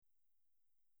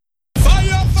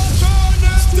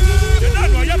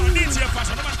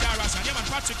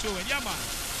Patrick Ewing, yeah man.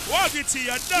 What it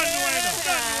here? Done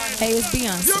right. Hey, it's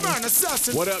Beyonce. You man,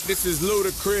 assassin. What up? This is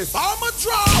Ludacris. I'm a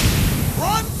drop.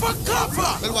 Run for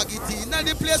cover. Well, what it in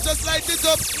the place, just light it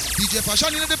up. DJ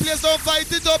Fashion in the place, don't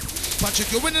fight it up.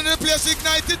 Patrick, you win in the place,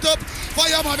 ignite it up.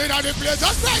 Fireman in the place,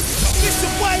 just light it up. Mr.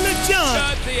 Wiley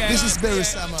John. This is Barry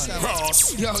Salmon.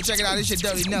 Yo, check it out, this shit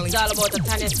Dirty Nelly. It's all about the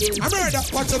tennis. I heard that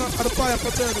watching at the fire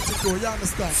fraternity tour, you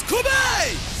understand?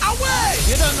 Scooby! Away!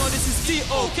 You don't know this is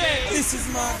T.O.K. This is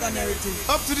my narrative.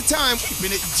 Up to the time,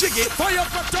 keeping it jiggy. Fire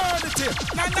fraternity.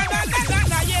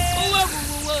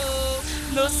 Whoa.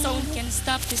 No sound can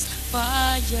stop this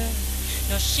fire.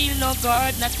 No shield, no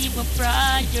guard, not even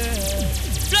prior.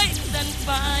 Flames and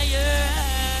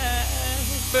fire.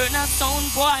 Burn a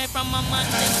sound boy from a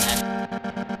mountain.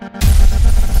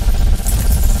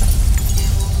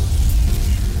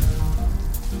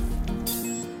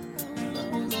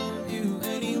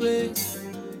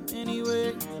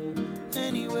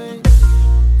 Anyway.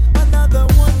 Another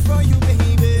one for you,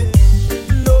 baby.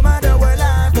 No matter where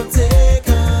life will take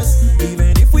us,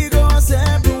 even if we go our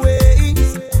separate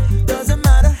ways, doesn't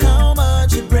matter how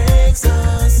much it breaks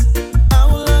us, I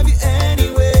will love you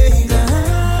anyway.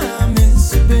 I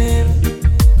miss you, baby,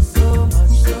 so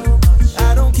much.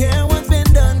 I don't care what's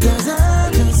been done, 'cause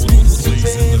I just miss you,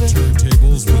 baby.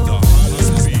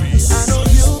 I know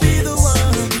you'll be the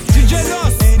one. DjNos.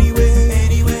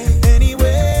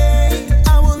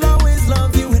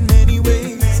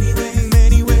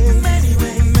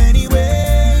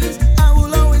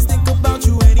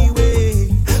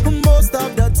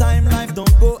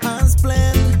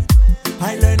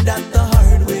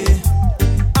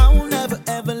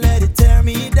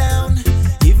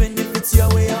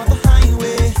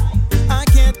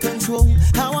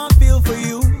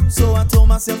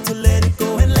 Myself to let it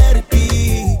go and let it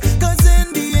be, 'cause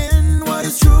in the end what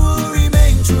is true will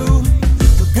remain true.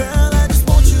 But girl, I just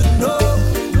want you to know,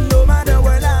 no matter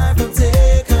where life will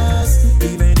take us,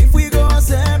 even if we go our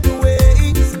separate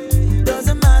ways,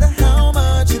 doesn't matter how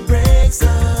much it breaks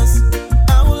us,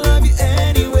 I will love you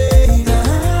anyway.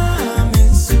 I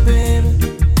miss you, baby,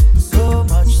 so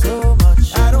much.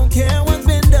 I don't care what's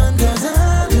been done, 'cause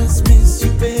I just miss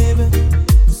you, baby,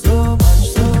 so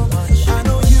much. I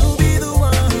know you'll be the one.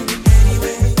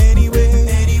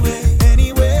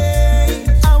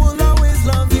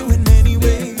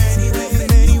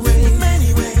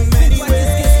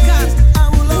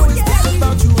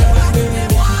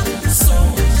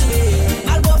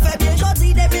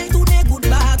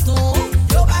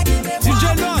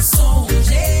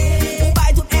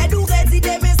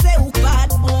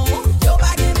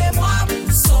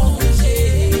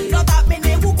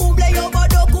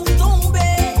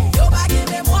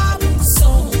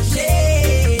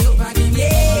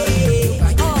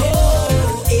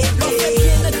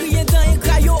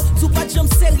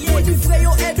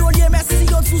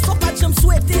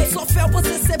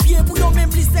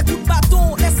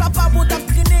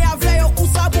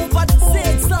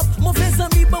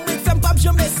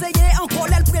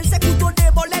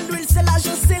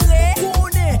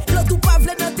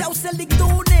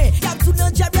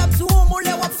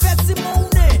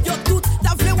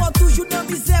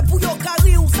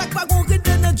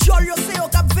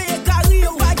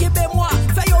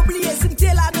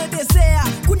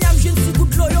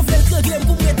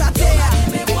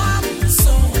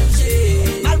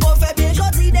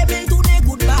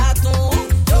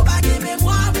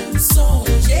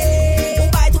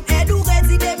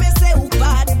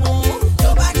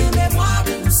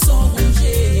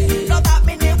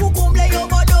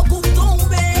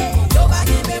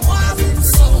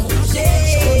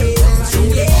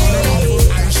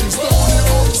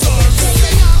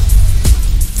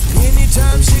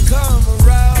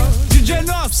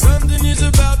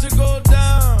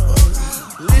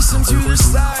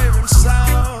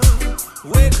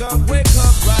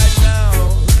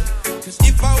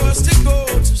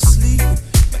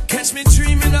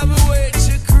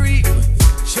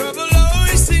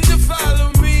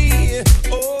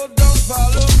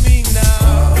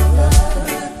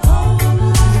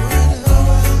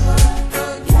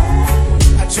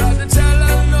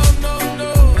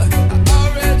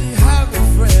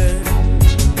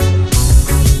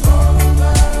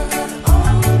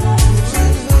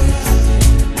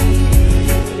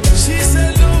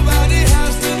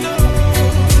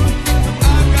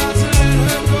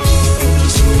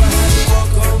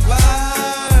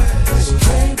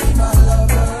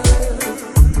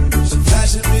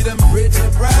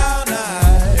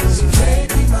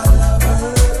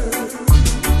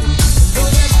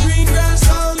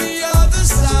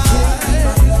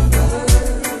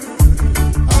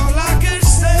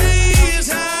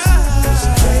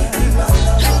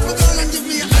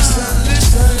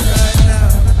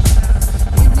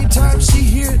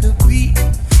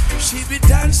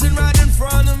 right in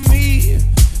front of me,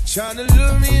 trying to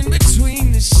lure me in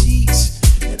between the sheets.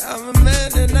 And I'm a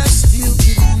man and I still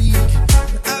get weak.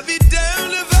 I'll be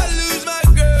down if I lose my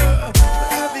girl.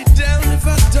 I'll be down if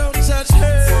I don't touch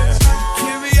her.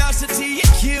 Curiosity,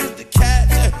 it killed the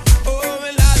cat. Oh,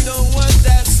 and I don't want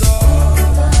that song.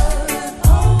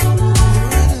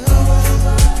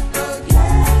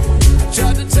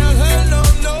 Tried to tell her no,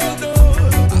 no, no,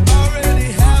 I already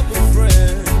have a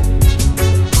friend.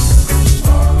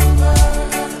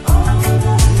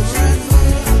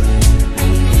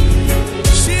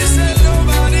 She said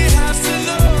nobody has to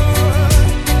know,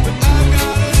 but I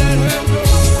gotta let her go.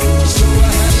 So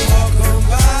I had to walk on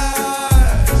by.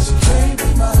 She can't be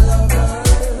my lover.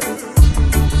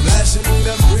 Flashing me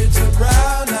the bridge of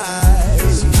brown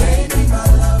eyes. She can't be my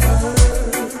lover.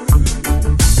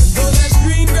 Though there's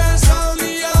green grass on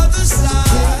the other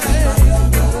side,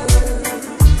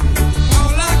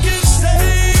 all I can say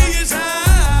is hi.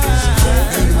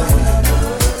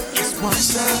 It's one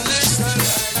time, let's go.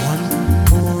 One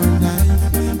more night,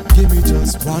 give me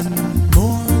just one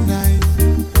more night.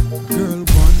 Girl,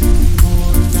 one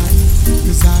more night,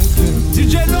 'cause I can't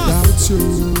live without you.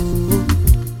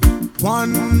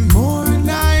 One more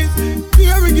night,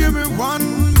 baby, give me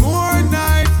one more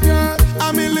night, girl.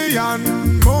 A million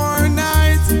more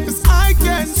nights, 'cause I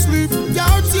can't sleep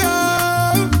without you.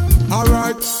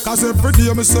 Alright, 'cause every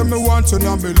day me say me want you in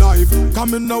my life.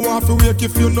 Come in now off to wake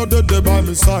if you know the day by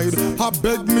my side. I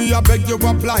beg you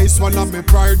apply, swallow me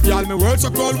pride, girl. Me world so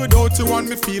cold without you and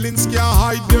me feelings can't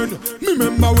hide then. Me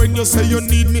remember when you say you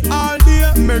need me all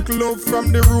day. Make love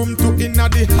from the room to inna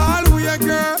the hallway,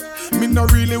 girl. Me no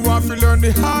really want to learn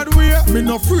the hard way. Me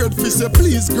no afraid to say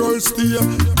please, girl, stay.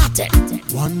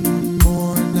 One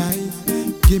more night,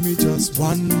 give me just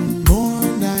one more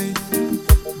night.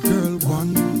 Girl,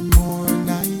 one more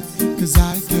night, 'cause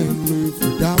I can't live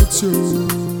without you.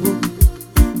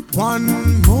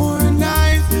 One more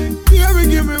night, baby,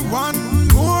 give me one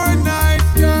more night,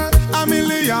 girl. A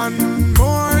million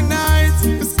more nights,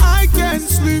 'cause I can't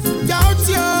sleep without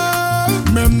you.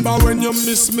 Remember when you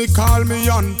miss me, call me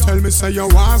and tell me say you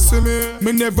want see me.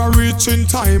 Me never reach in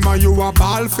time and you a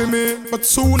ball for me. But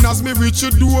soon as me reach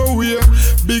your doorway,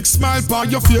 big smile on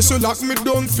your face, you lock me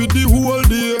down for the whole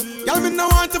day. Girl, me no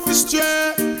want you to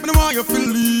stray, me no want you to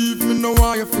leave, me no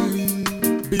want you to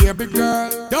leave. Baby girl,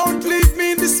 don't leave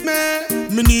me in dismay.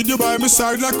 Me need you by my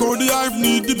side like how the hive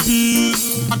need the bees.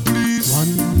 At least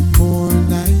one more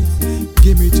night,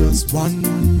 give me just one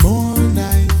more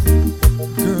night.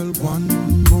 Girl, one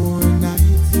more night,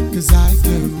 'cause I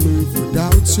can't live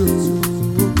without you.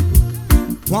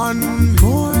 One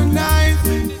more night,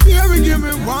 baby, give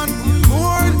me one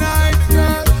more night,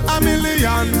 girl. A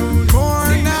million more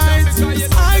nights, 'cause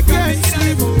I can't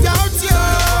sleep without you.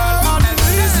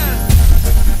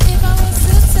 If I was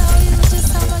to tell you just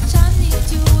how much I need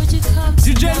you, would you come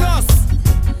to DjNos.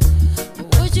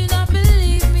 Would you not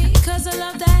believe me? 'Cause a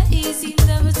love that easy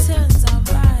never turns out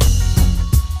right.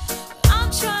 I'm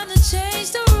trying to change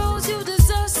the rules. You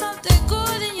deserve something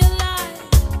good in your life.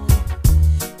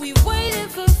 We waited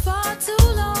for far too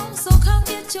long, so come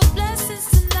get your blessings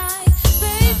tonight.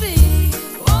 Baby,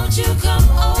 won't you come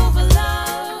over,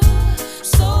 love,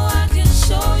 so I can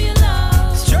show you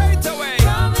love. Straight away.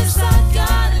 Promise I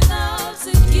got enough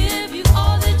to give you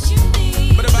all that you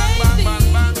need. Baby,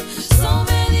 so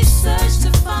many search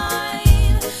to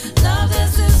find love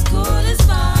that's as good as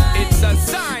mine. It's a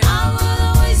sign. I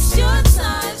wouldn't waste your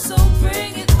time, so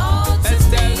bring it all to Let's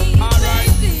tell me, all right.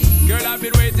 baby. Girl, I've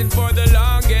been waiting for the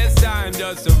longest time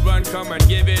just to run, come and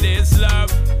give it its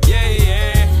love. Yeah,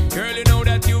 yeah. Girl, you know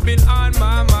that you've been on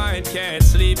my mind. Can't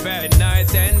sleep at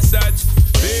night and such.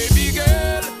 Baby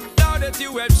girl, now that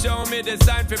you have shown me the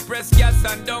sign for press gas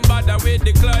and don't bother with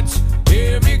the clutch.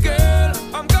 Hear me, girl,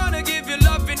 I'm gonna give you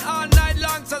loving all night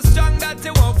long, so strong that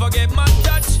you won't forget my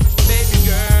touch. Baby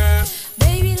girl,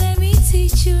 Baby, let me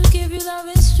teach you, give you love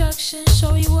instruction,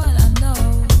 show you what I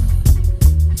know.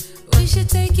 We should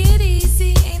take it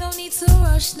easy, ain't no need to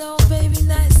rush, no, baby,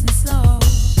 nice and slow.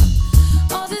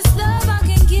 All this love I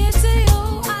can give to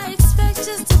you, I expect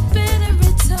just a bit in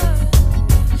return.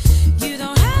 You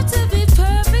don't have to be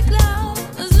perfect, love,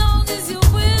 as long as you're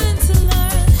willing to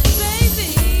learn.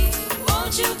 Baby,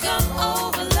 won't you come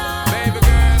over, love, baby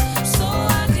girl, so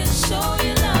I can show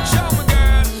you love. show me,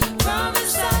 girl.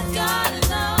 Promise I got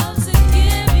enough to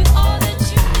give you all that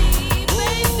you need,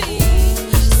 baby.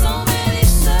 So many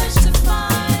search to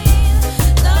find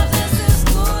love that's as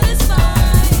good as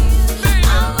mine.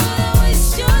 I wouldn't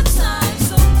waste your time,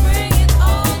 so bring it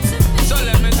all to me. So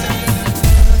let me tell you.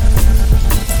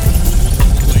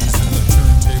 Blazing the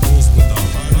turntables with the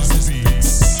hottest beats.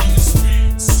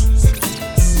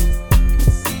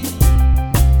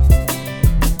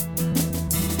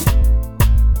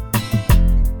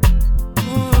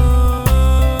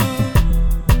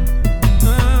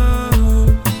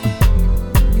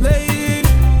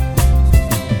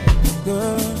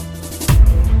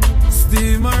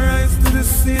 flame I rise to the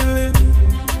ceiling.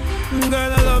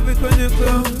 Girl, I love it when you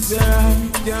close your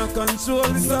eyes. Can't control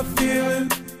this a feeling.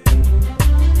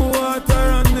 Water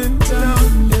running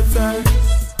down your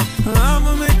thighs.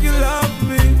 I'ma make you love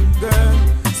me, girl.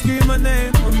 Scream my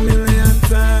name 1,000,000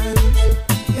 times.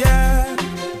 Yeah.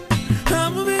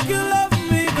 I'ma make you love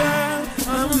me, girl.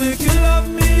 I'ma make you love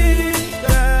me,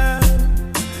 girl.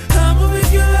 I'ma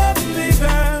make you love me,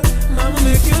 girl. I'ma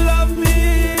make you love me,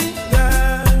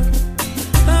 girl.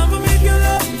 I'ma make you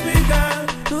love me, girl.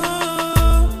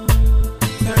 Ooh.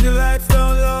 Turn your lights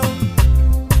down low.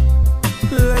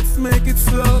 Let's make it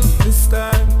slow this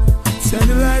time. Turn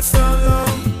the lights down low.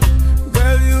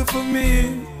 Girl, you for me,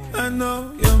 I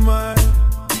know you're mine.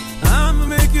 I'ma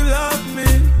make you love me,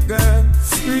 girl.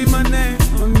 Scream my name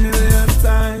 1,000,000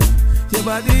 times. Your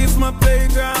body is my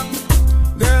playground.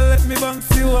 Girl, let me bounce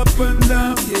you up and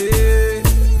down, yeah.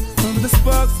 From the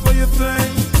sparks for your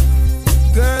flame.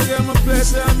 Girl, you're my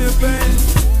pleasure, I'm your pain.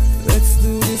 Let's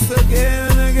do this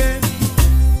again and again.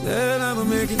 Then I'ma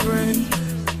make it rain.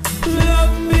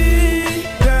 Love me,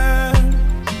 girl.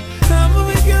 I'ma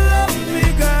make you love me,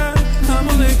 girl.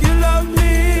 I'ma make you love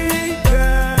me,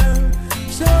 girl.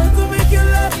 Sure to make you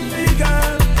love me,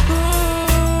 girl.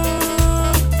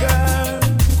 Ooh, girl.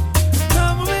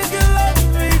 I'ma make you love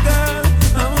me, girl.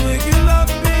 I'ma make you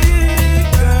love me,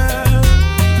 girl.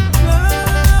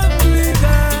 Love me,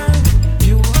 girl.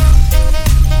 You are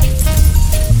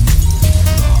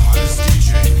the hottest DJ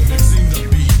mixing the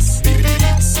beats. Mixing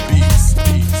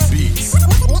the beats.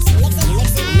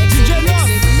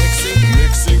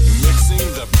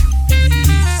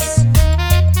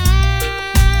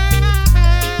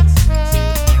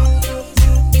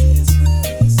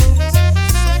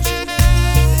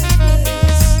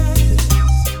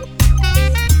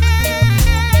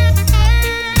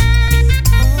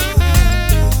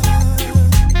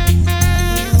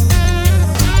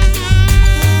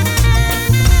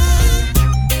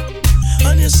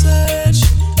 On your search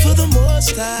for the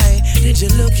Most High, did you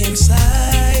look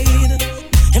inside?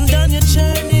 And on your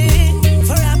journey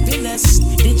for happiness,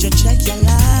 did you check your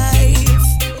life?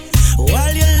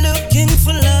 While you're looking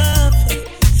for love,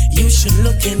 you should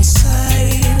look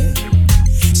inside.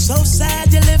 So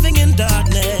sad you're living in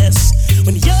darkness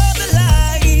when you're the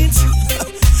light.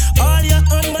 All your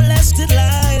unmolested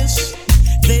lies,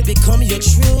 they become your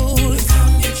truth.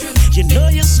 You know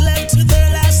you slept with her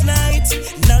last night,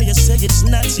 now you say it's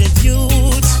not your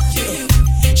youth.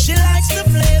 She likes to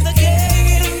play the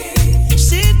game,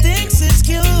 she thinks it's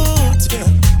cute.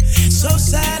 So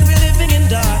sad we're living in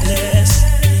darkness.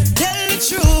 Tell the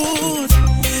truth.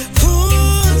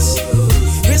 Who's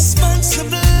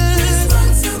responsible? Who's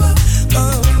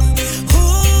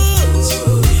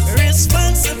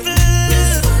responsible?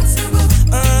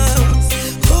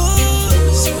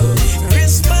 Who's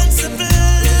responsible?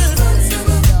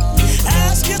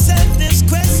 Ask yourself this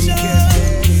question.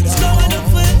 It's going up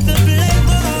with the blame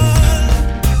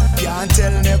on. Can't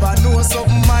tell, never know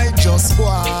something might just go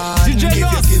on. If you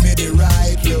give me the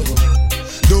right love,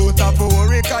 don't have to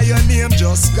worry, cause your name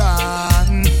just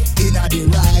gone. Inna the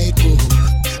right book.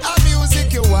 A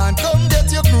music you want, come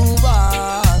get your groove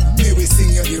on. Me we sing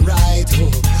you the right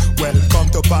hook. Welcome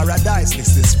to paradise,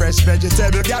 this is fresh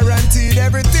vegetable. Guaranteed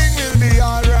everything will be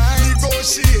alright.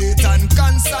 Negotiate and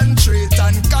concentrate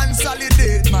and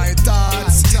consolidate my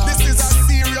thoughts. This is a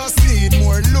serious need,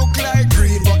 more look like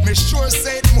greed, but me sure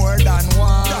say it more than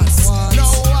once. No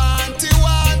want it,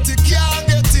 can't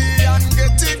get it, and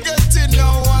get it,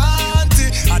 no want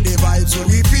it. And the vibes when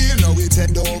we feel, now we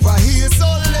tend over here, so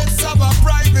let's have a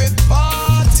private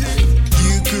party.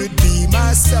 You could be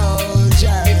my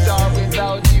soldier,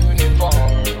 without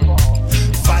uniform,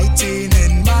 fighting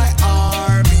in my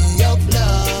army of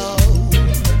love.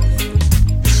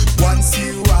 Once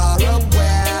you are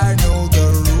aware, know the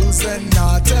rules and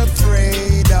not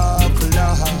afraid of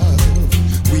love.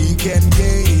 We can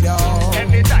get it on.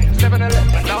 Anytime,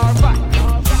 7-Eleven, or 5.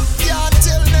 Can't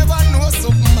tell, never know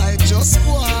something might just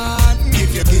go on.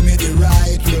 If you give me the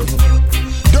right love,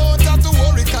 don't have to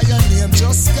worry, cause your name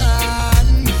just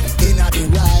gone. Inna the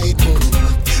right book.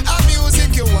 A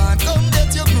music you want, come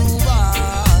get your groove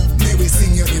on. May we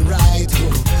sing you the right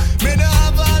book. May not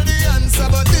have all the answer,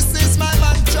 but this is my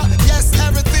mantra. Yes,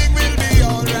 everything will be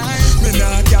alright. Me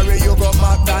not carry you go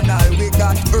McDonald's. We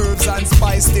got herbs and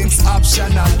spice things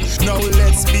optional. Now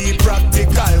let's be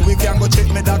practical. We can go check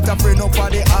me doctor friend up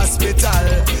at the hospital.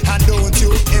 And don't you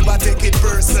ever take it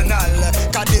personal,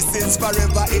 cause this is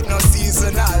forever, it no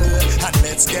seasonal. And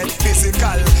let's get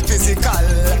physical.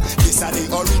 This are the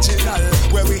original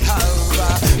where we have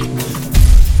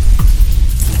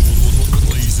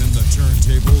Blazing the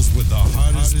turntables with the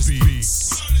hottest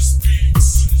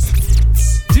beats.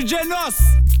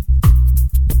 DjNos.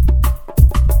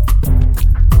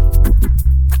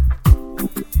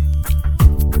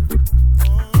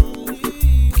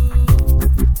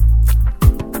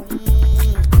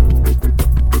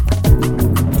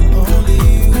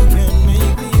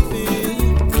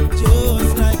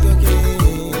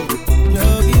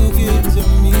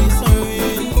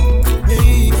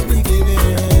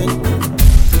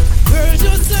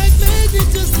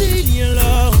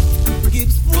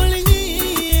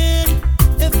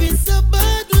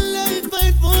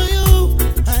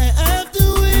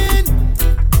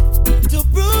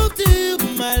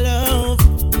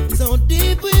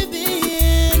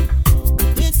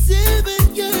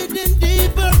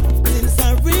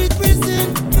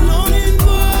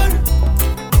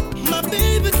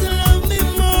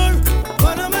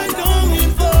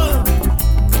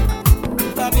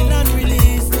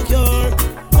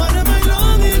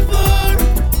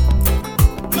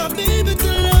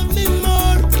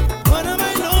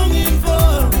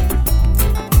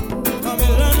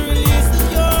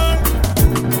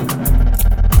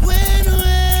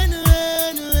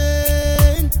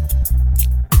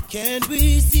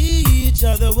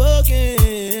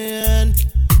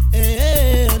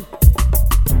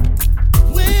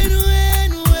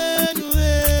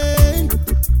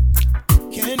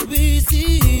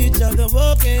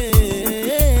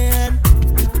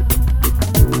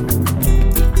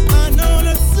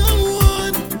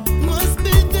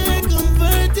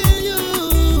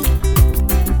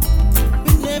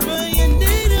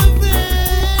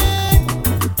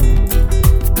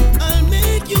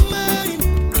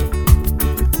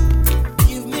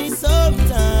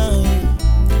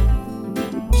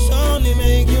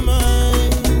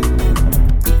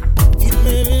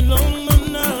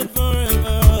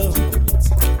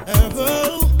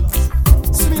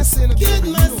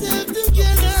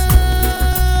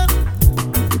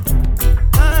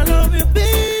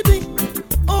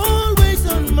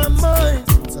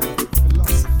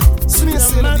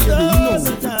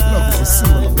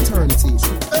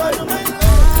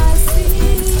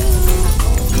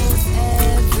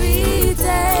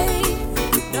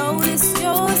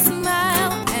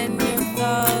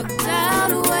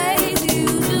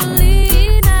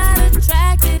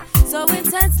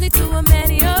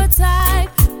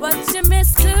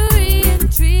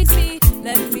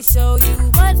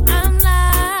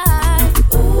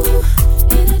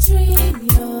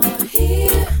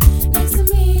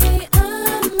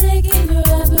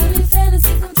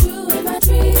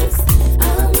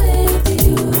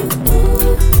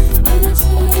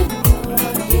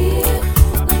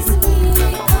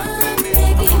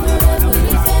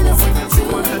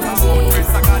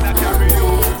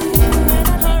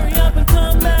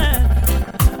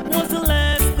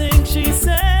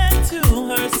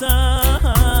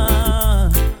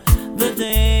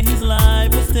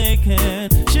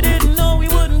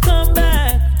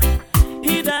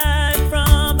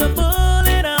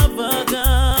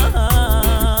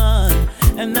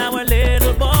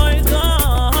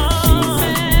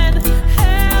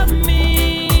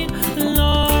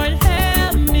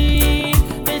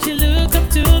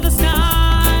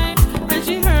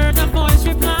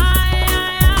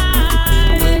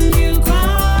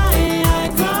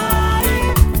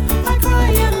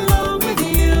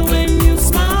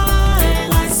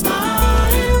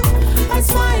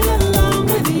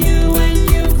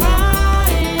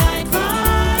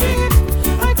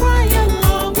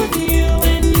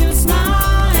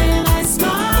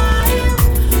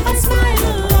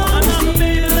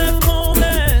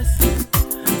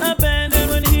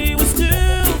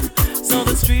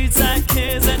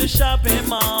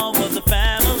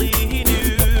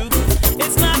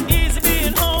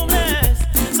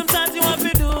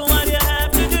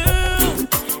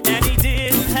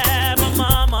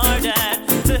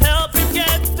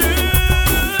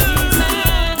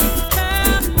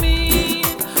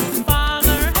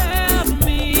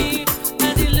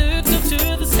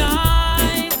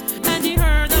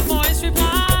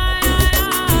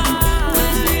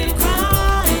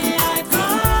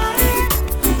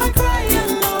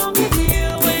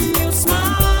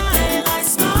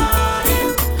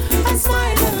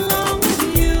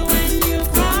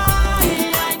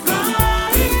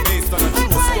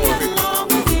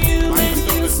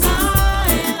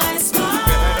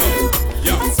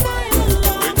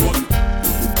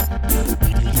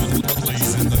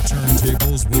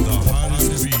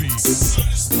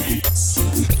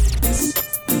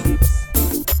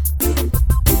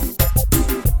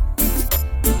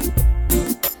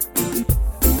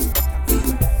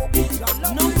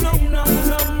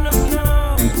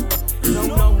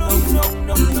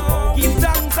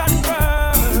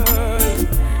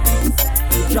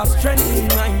 strengthen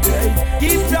my days.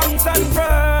 Give thanks and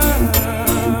praise.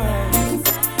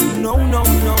 No.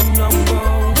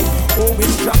 Oh,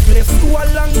 it's trackless to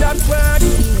along that word.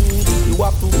 You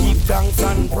have to give thanks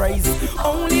and praise.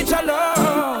 Only your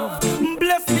love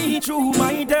bless me through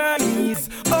my days.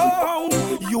 Oh,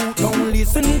 you don't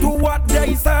listen to what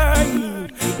they say.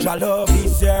 Your love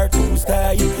is here to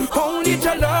stay. Only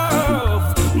your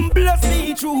love bless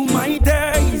me through my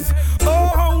days.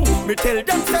 Oh, me tell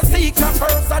them to seek her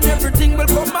first and everything will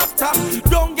come after.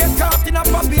 Don't get caught in a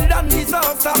Babylon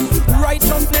disaster.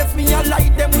 Righteousness me I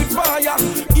light them with fire.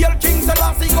 Hail King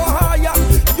Selassie go higher.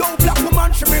 Yo black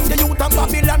woman she bring the youth and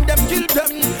Babylon them kill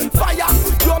them. Fire,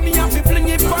 yo me have to fling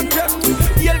it from them.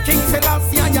 Hail King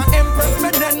Selassie and your Empress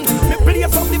Menen. Me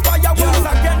blaze up the fire once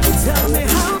again. Tell me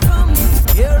how come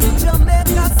here in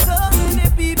Jamaica so many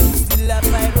people still have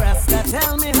my Rasta.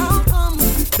 Tell me how come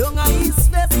down a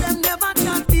East West them never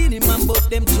chat feel him and but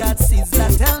them chat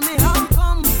sizzler. Tell me how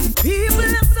come people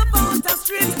left about the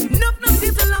street. Enough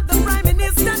people love the Prime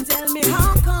Minister. Tell me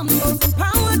how come those in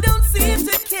power don't seem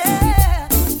to care.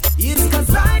 It's cause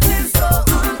life is so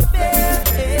unfair.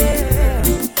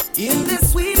 In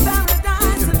this sweet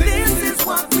paradise, this is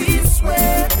what we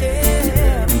swear.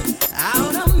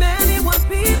 Out of many one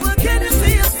people, can you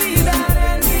see that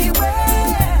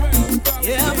anywhere?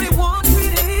 Everyone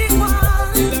really equal,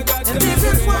 and this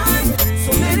is why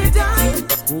so many die,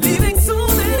 leaving so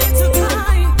many to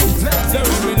cry. So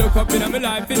when we look up in my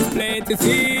life, it's plain to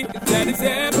see that it's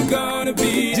ever gonna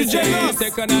be the same.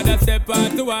 Take another step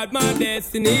on toward my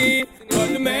destiny, but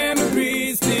the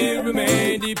memories still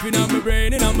remain deep in my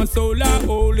brain and on my soul. I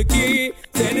hold the key.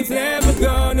 Said it's never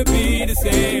gonna be the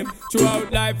same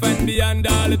throughout life and beyond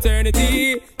all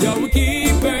eternity. Yo, we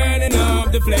keep burning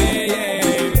up the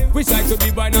flame. Wish I could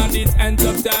be born on this end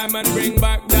of time and bring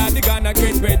back that the Ghana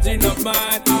great virgin of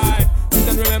mine. I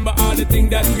and remember all the things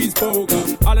that we spoke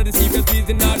of, all of the secrets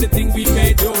and all the things we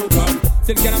made joke of.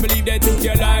 Still cannot believe they took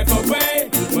your life away,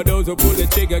 but those who pull the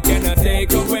trigger cannot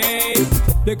take away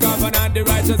the covenant the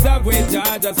righteous have with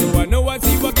Georgia. So I know I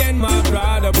see you again, my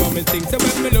brother. Promise things. So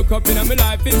when me look up in my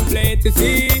life, it's plain to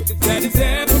see that it's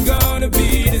ever gonna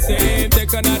be the same.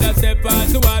 Take another step on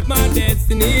toward my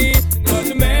destiny, but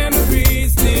the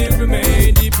memories still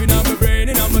remain deep in my brain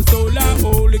and on my soul. I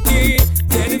hold the key.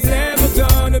 Then it's never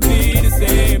gonna be the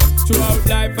same throughout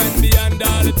life and beyond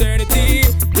all eternity.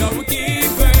 Yo, we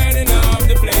keep burning up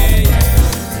the flame.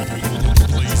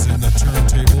 Blazing the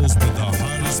turntables with the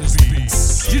hottest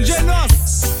beats. DjNos.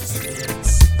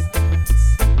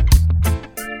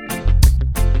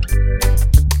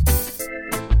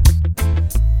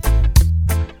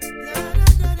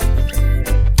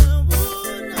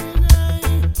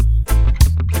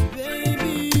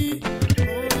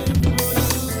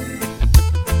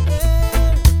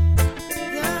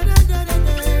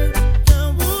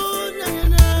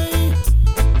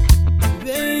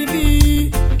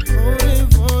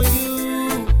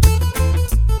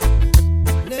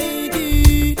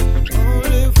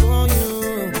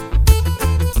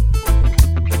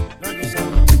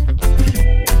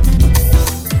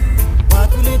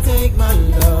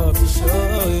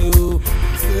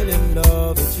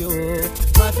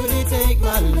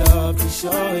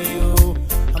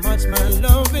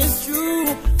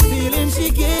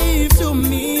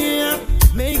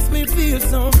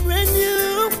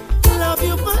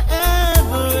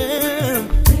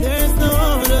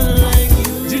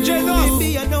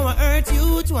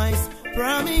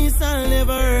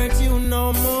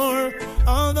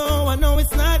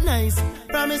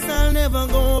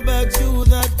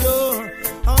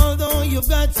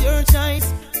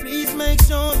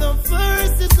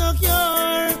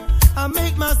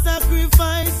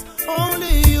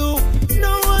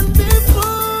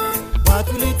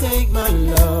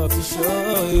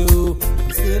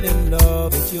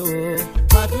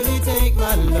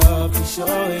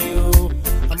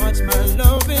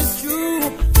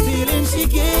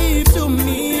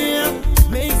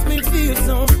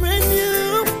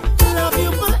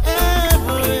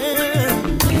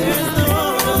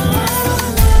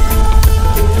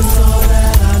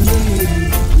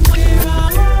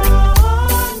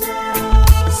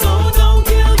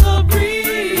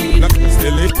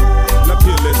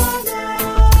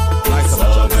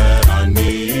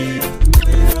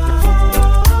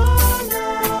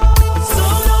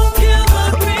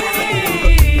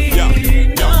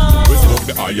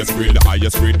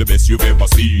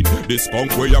 The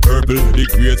skunk where you're purple, the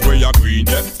grades where you're green.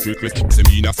 Yeah, strictly say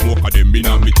me a smoke of them in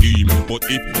on me team. But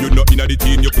if you're not in the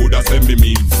team, you coulda send me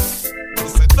mean.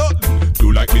 Said nothing. To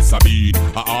do like Miss Sabine.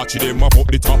 I archie them up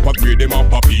the top, I grade them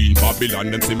up a bean.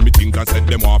 Babylon them see me think and set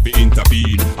them off to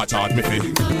intervene. I charge me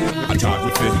fee, I charge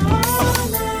me fee.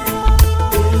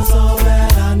 It's all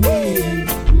that I need.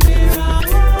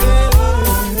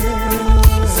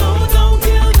 So don't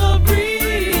kill the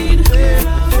breed. It's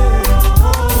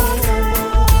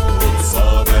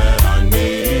all that I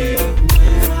need.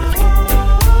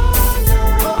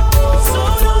 So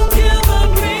don't kill the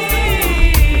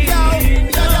breed.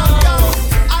 Yo.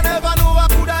 I never knew I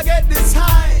coulda get this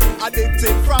high.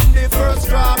 Addicted from the first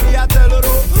drop. Me I tell you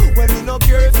though, when me no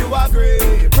care if you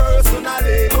agree.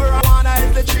 Personally, marijuana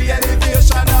is the tree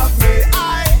elevation of me.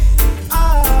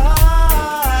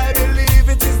 I believe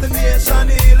it is the nation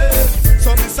healing.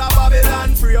 So Miss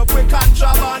Babylon free up with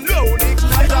contraband. Load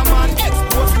ignite a man,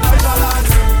 expose pleasure land.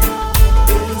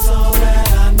 It's all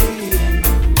that I need.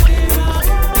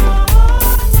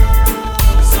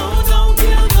 So don't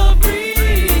kill the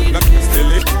breed. Not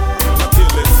still it, not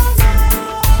kill it.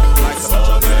 Like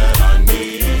all that I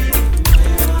need.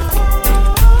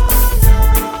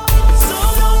 So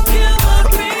don't kill the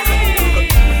breed.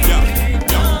 Yeah.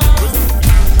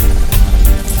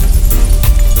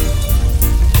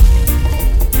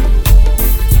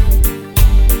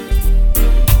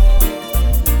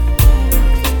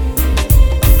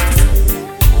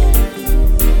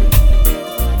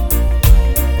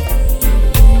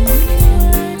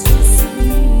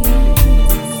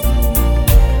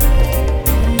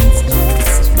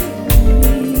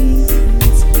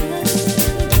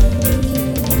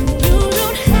 You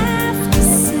don't have to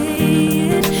say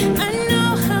it. I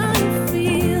know how you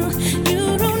feel. You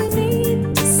don't need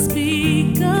to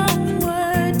speak a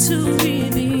word to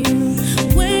reveal.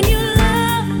 When you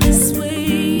love this way,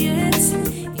 it's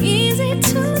easy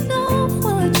to know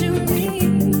what you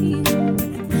need.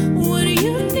 What do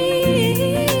you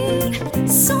need?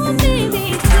 So baby,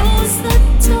 close the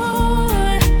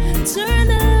door. Turn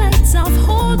the lights off.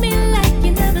 Hold me like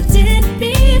you never did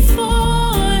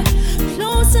before.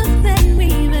 Closer than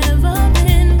we've ever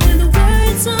been. With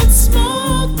words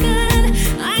unspoken,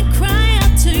 I cry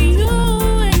out to you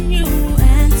and you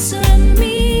answer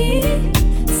me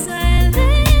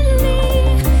silently.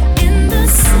 In the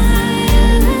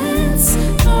silence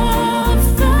of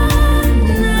the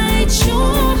night,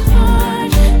 your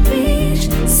heartbeat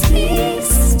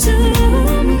speaks to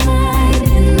mine.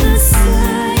 In the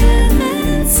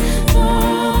silence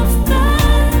of the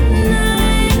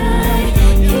night, I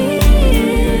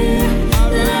hear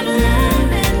love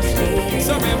loud and clear.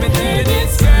 So let me tell you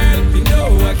this, girl, you know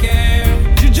I care.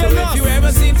 So if you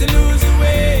ever seem to lose your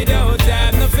way, don't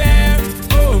have no fear.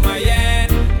 Oh my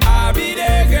hand, I'll be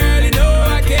there, girl, you know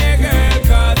I care, girl.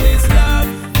 Cause this love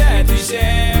that we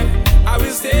share, I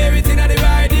will steer it in the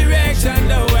right direction,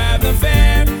 don't have no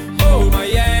fear. Oh my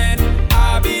hand,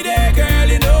 I'll be there, girl,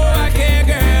 you know I care,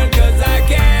 girl. Cause I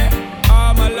care,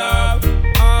 all my love,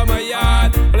 all my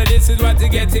yard. Well, this is what you're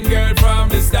getting, girl, from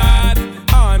the start.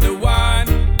 On the one,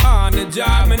 on the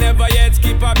job, me never yet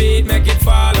skip a beat, make it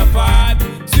fall apart.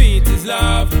 Sweet is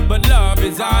love, but love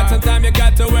is hard. Sometimes you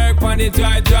got to work on it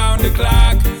right round the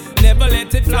clock. Never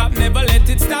let it flop, never let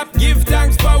it stop. Give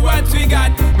thanks for what we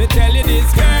got. Me tell you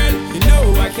this, girl, you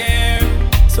know I care.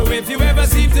 So if you ever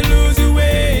seem to lose your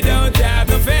way, don't have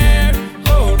no fear.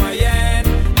 Hold my hand,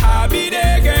 I'll be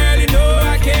there, girl, you know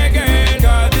I care, girl.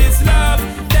 Cause this love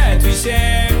that we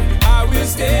share, I will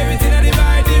steer it in the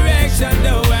right direction,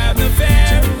 don't have no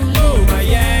fear. Hold my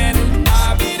hand,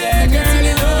 I'll be there, girl,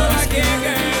 you know I care,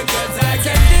 girl. Cause I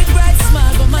care. Big bright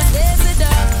smile, but my days are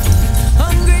dark.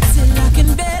 Hungry till I can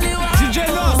barely walk.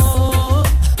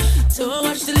 Don't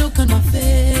watch the look on my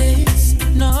face.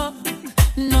 No,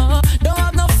 don't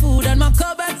have no food and my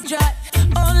cupboard's dry.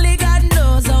 Only God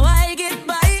knows how I get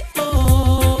by.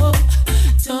 Oh,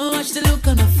 don't watch the look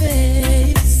on her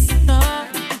face. No,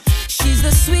 she's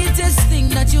the sweetest thing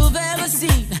that you've ever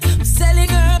seen. Selling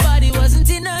her body wasn't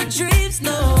in her dreams.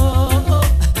 No,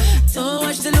 don't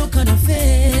watch the look on her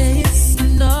face.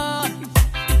 No,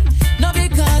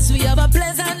 because we have a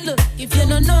pleasant look. If you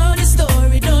don't know the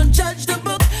story, don't judge the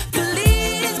book.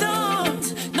 Please don't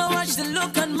watch the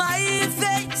look on my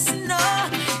face. No,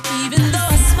 even though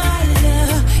I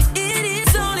smile, it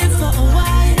is only for a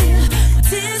while. My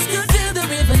tears could fill the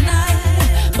river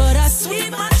Nile, but I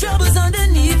sweep my troubles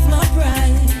underneath my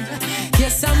pride.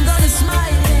 Yes, I'm gonna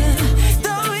smile,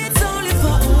 though it's only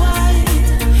for a while.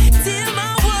 Till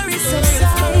my worries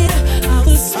subside, I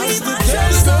will sweep my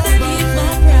troubles underneath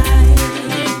my pride.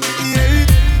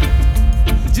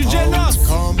 Out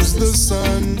comes the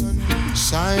sun,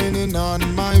 shining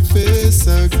on my face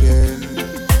again.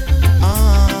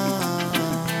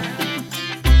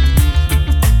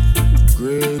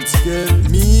 Grades get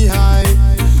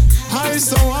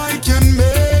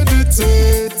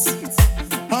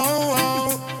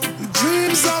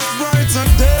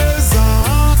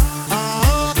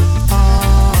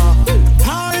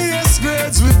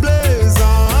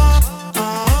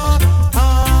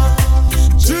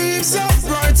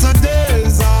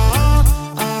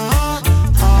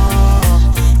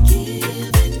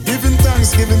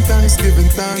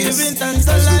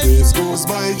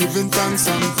goes by, giving thanks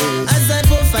and praise. As I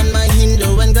puff on my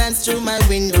window and glance through my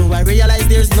window, I realize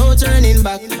there's no turning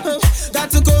back.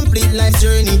 Got to complete life's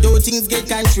journey, though things get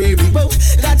contrary.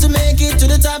 Got to make it to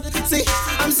the top. See,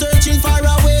 I'm searching for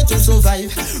a way to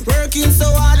survive. Working so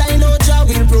hard, I know Jah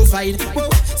will provide.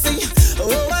 See,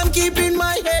 I'm keeping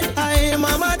my head high.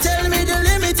 Mama tell me the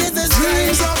limit is the sky.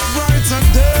 Dreams of brighter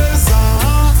days,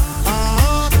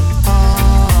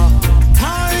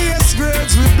 highest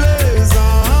grades we blaze,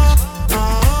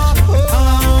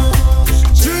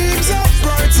 dreams of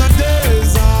brighter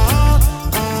days,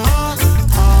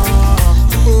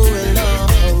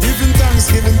 giving thanks,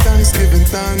 giving thanks, giving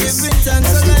thanks.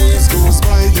 As the days goes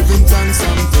by, giving thanks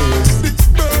and praise. Big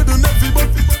burden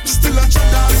everybody, still a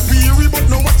try weary, but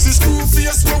no what's his true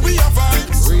face where we have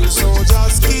vibes. Real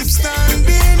soldiers keep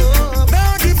standing,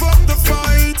 now give up the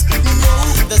fight. No,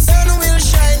 the sun will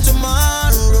shine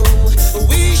tomorrow.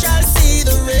 We shall see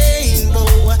the rainbow,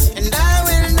 and I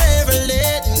will never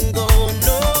let go.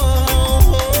 No,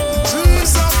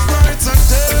 dreams of brighter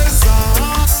days,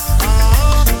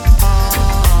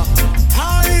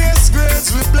 highest grades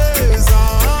we blaze,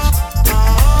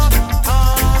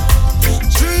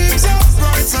 dreams of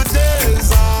brighter days,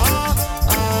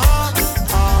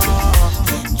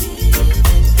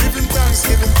 giving thanks,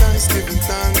 giving thanks, giving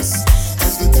thanks.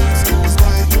 As the days goes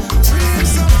by,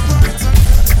 dreams of brighter.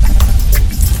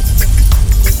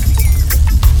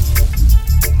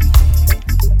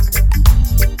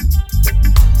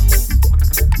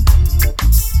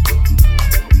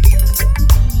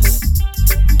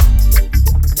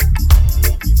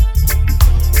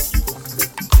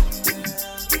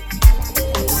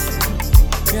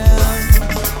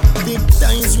 big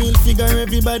times real figure.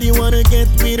 Everybody wanna get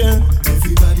with her.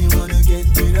 Everybody wanna get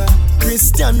with her.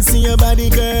 Christian, see your body,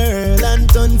 girl.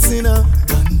 Anton Sinner.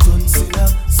 Anton Sinner.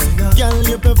 Girl,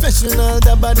 you professional.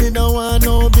 The body don't want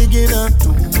no beginner.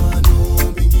 Don't want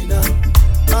no beginner.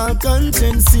 All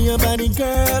conscience, see your body,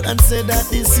 girl, and say that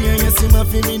this year you see my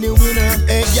feel the winner.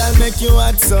 Hey, girl, make you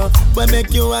hot so, but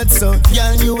make you hot so.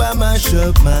 Girl, you a mash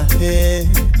up my head.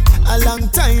 A long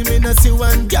time in a see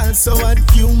one girl, so what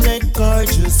you make her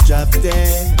just drop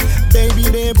dead. Baby,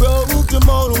 they broke the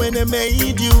mold when they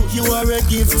made you. You are a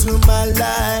gift to my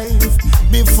life.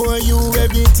 Before you,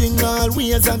 everything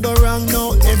always I go wrong.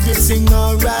 Now everything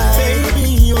alright. Baby,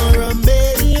 you're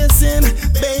amazing.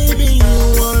 Baby,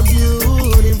 you are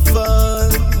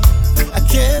beautiful. I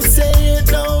can't say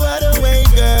it no other way,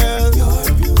 girl.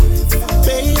 You're beautiful.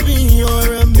 Baby,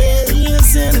 you're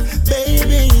amazing.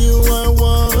 Baby, you are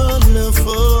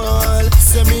wonderful.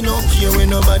 Say me no care when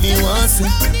nobody wants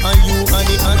it. And you are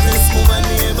the hottest woman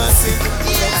they ever see.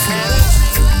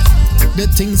 The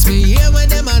things me hear when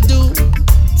them I do.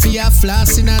 Fear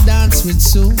floss in a dance with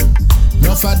Sue.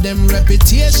 Enough of them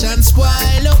reputation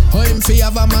spoil up. How him fi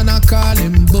have a man a call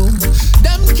him boom.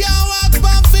 Them can't walk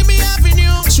back fi me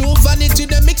avenue. True vanity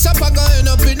them mix up and go end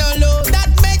up in a low. That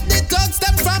make the thugs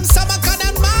them from Samarkand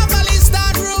and Marvel is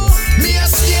that room. Me a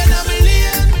skin a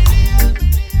million.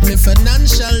 Me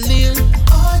financial lane.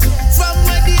 From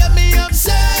where they me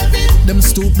observing. Them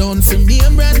stoop down for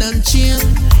name brand and chain.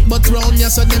 But round ya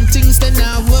so them things they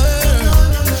not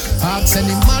work. Ask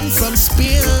any man from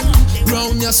Spain.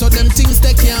 Round ya so them things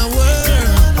they can't work.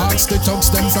 Ask the thugs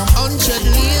them from 100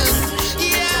 lane.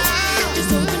 Yeah.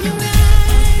 Just open your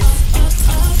eyes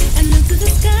and look to the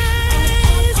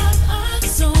skies,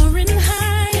 soaring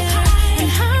higher and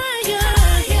higher.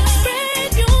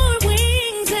 Spread your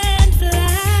wings and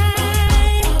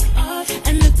fly,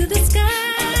 and look to the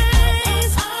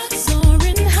skies,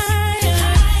 soaring higher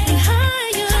and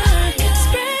higher.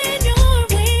 Spread your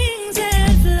wings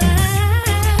and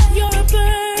fly. You're a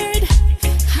bird,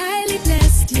 highly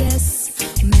blessed, yes,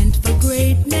 meant for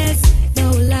greatness.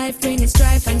 Though life brings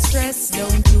strife and stress,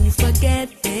 don't you forget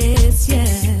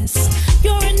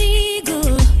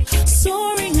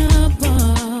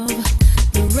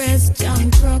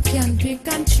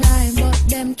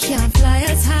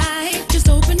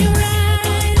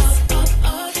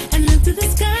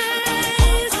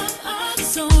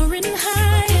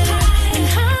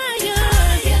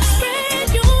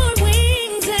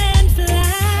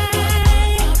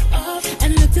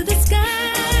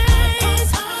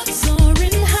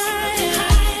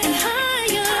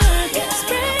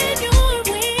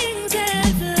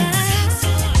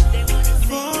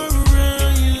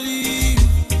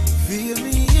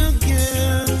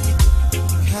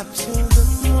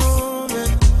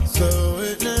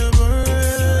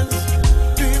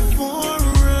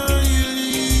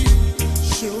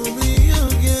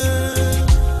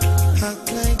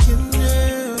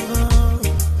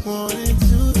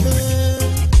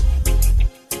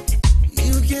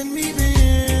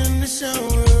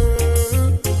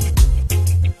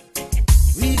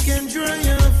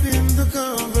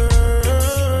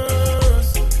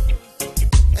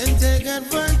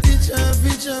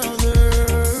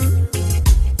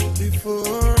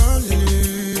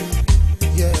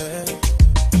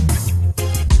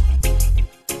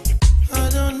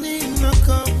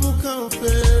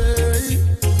faith.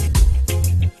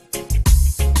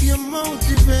 You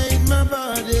motivate my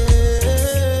body.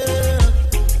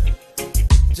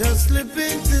 Just slip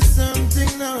into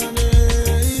something naughty.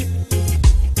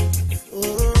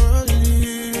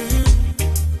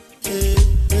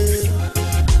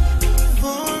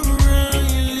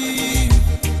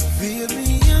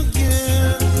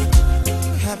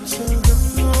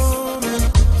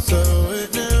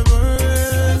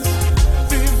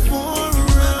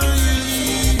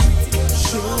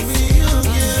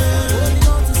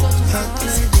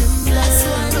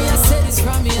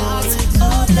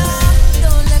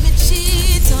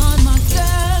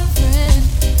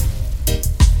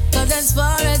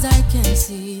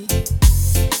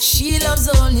 She loves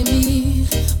only me.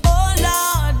 Oh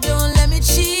Lord, don't let me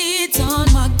cheat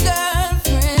on my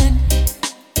girlfriend.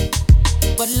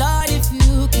 But Lord, if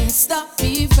you can't stop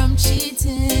me from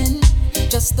cheating,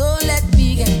 just don't let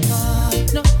me get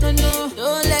caught. No, no, no,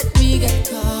 don't let me get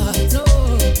caught. No,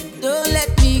 don't let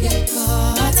me get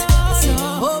caught. No,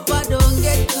 hope I don't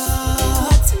get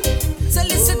caught. So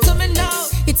listen to me now.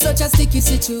 It's such a sticky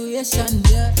situation,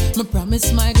 yeah. Me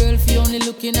promise my girl fi only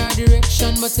look in her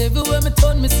direction, but everywhere me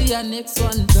turn me see her next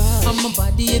one. And my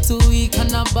body is too weak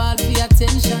and I ball for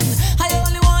attention. I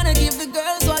only wanna give the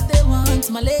girls what they want.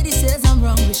 My lady says I'm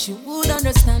wrong, but she would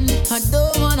understand. I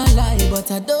don't wanna lie,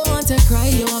 but I don't want to cry.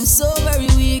 Yo, I'm so very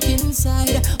weak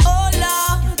inside. Oh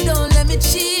Lord, don't let me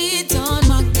cheat on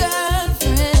my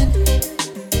girlfriend.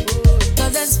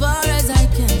 Cause as far as I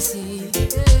can see,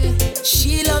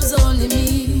 she loves only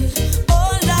me.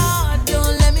 Oh Lord,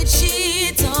 don't let me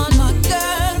cheat on my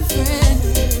girlfriend.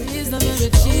 Please don't let me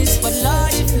cheat. But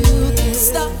Lord, if you can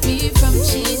stop me from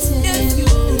cheating,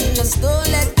 just don't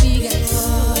let me get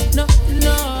caught. No,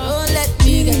 no, don't let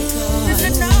me get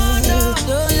caught. No,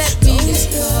 don't let me get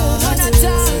caught. On a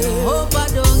time, hope I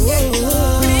don't get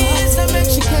caught. Please don't make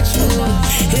she catch me.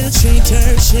 He'll treat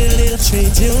her, he'll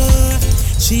treat you.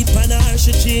 Cheat on her,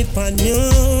 she cheat on you.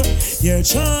 Your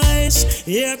choice,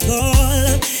 your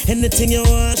call. Anything you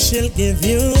want, she'll give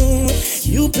you.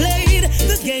 You played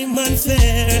the game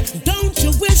unfair. Don't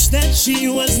you wish that she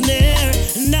was near?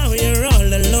 Now you're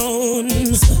all alone.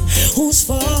 Whose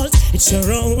fault? It's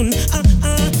your own.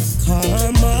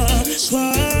 Karma,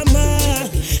 karma.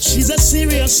 She's a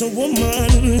serious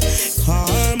woman.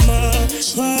 Karma,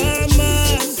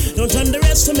 karma. Don't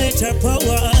underestimate her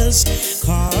powers.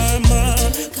 Karma,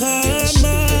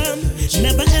 karma.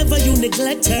 Never ever you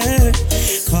neglect her.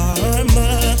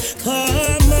 Karma,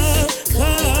 karma,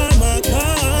 karma,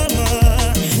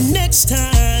 karma. Next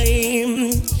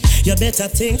time, you better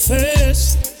think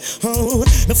first. Oh,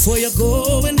 before you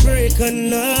go and break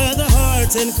another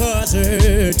heart and cause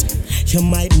hurt. You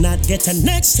might not get a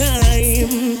next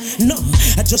time. No,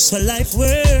 just for life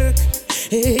work.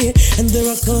 Hey, and there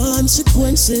are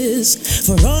consequences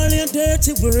for all your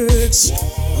dirty words.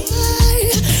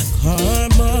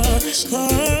 Karma,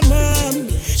 karma.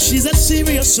 She's a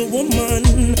serious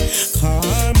woman.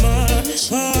 Karma,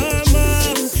 karma.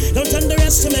 Don't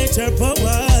underestimate her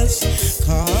powers.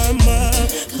 Karma,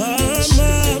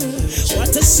 karma.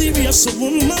 What a serious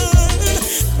woman.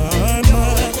 Karma,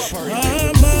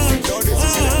 karma,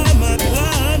 karma,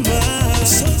 karma.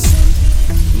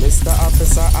 Mr.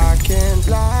 Officer, I can't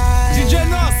lie.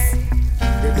 DjNos.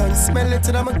 You can smell it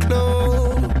in my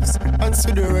clothes and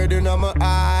see the red in my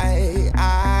eye.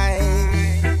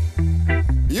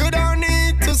 You don't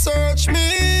need to search me.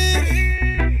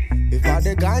 If I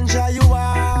the ganja you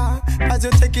are, as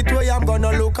you take it away, I'm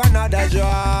gonna look another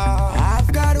jar.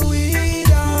 I've got weed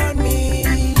on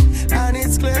me, and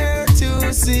it's clear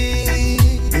to see.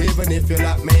 Even if you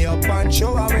lock me up and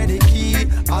show already key,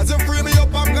 as you free me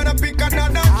up, I'm gonna pick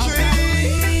another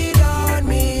tree. On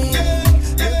me, yeah.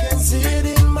 You can see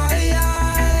it in my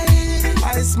eye.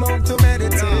 I smoke to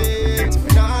meditate,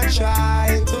 not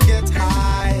try to get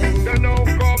high.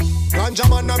 Ganja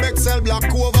man a make cell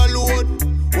black overload.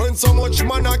 When so much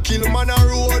man a kill man a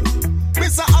road.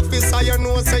 Mr. Officer, you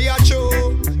know say you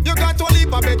true. You got to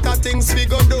leave a better things we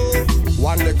go do.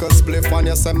 One little spliff and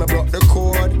you say me broke the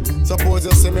code. Suppose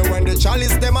you see me when the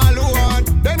chalice them a load.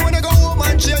 Then when you go home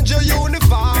and change your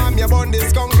uniform, you burn this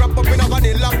skunk wrap up in a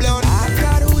vanilla blonde. I've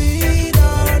got weed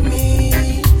on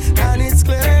me, and it's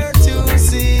clear to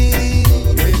see.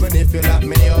 Even if you lock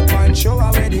me up and show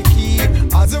already key,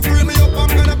 as you free me up, I'm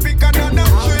gonna pick another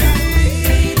tree.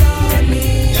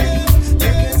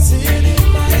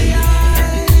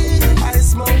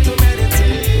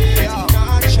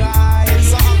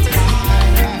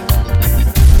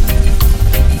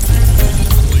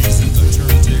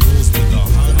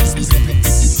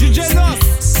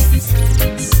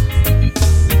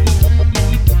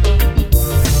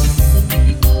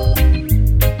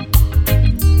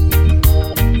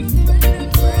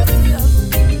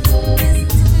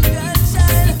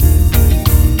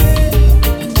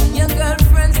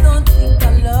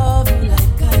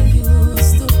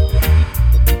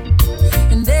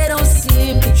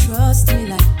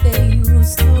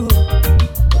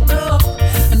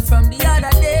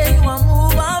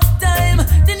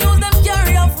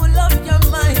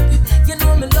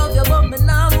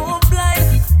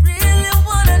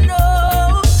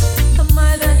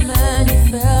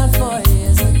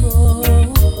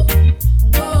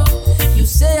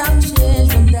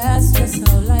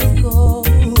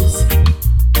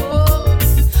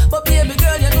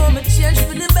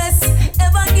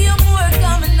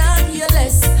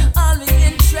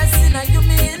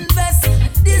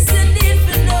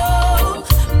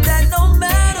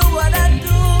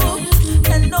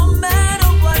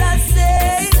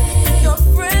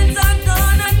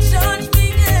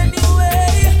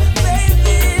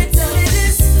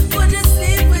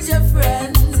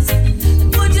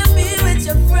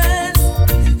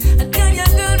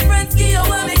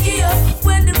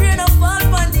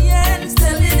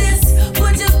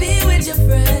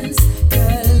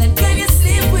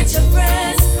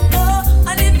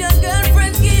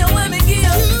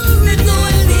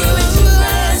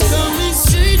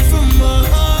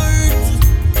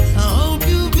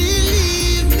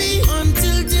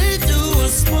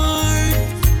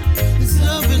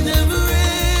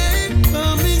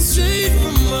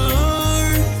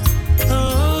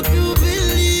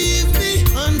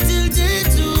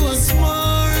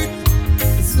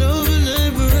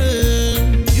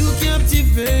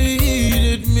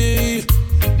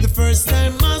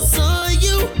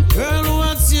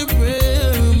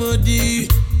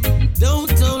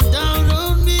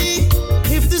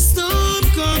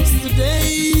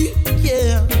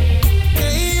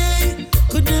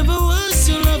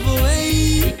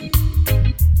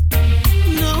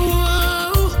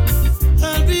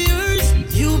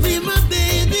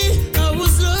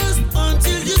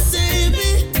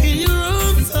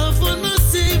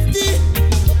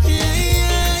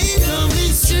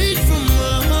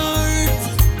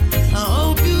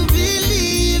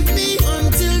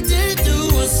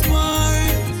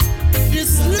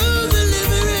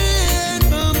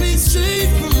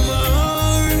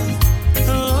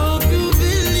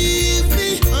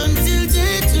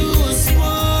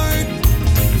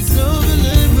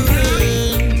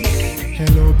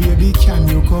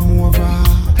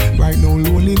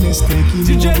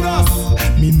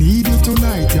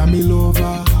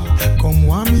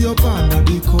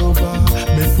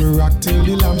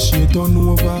 turn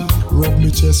over. Rub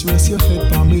me chest, rest your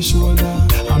head on me shoulder.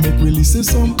 I make release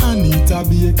some Anita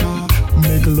Baker.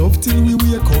 Make love till we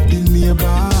wake up the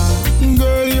neighbor.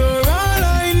 Girl, you're all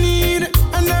I need,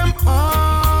 and I'm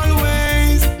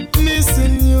always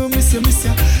missing you. Miss you,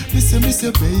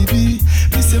 baby.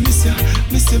 Miss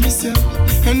you.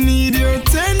 I need your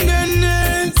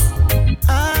tenderness.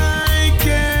 I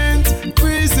can't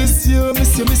resist you.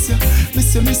 Miss you,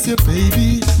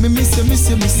 baby. Miss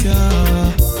you.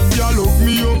 Y'all look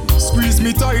me up, squeeze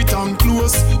me tight and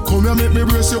close. Come here, make me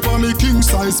brace you on me king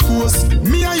size post.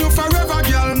 Me and you forever,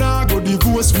 girl, nah go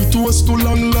divorce. We toast to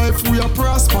long life, we are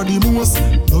prosper the most.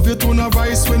 Love you tone of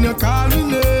voice when you call me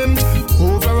name.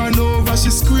 Over and over, she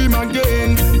scream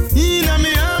again. In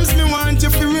my arms, me want you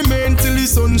to remain till the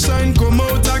sunshine come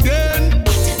out again.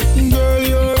 Girl,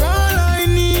 you're all I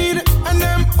need, and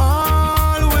I'm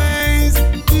always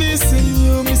missing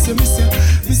you. Miss you,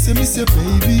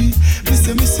 baby. Miss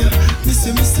you.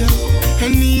 I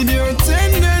need your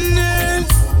tenderness.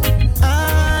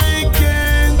 I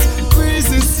can't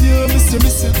resist you. Miss you,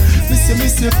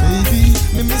 baby.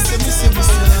 Miss you.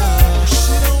 She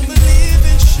don't believe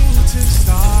in shooting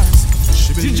stars.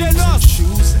 She believes in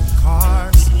shoes and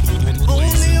cars. And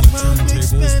only around big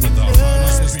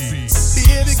spenders.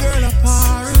 Baby girl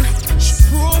apart. She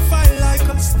profile like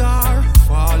a star.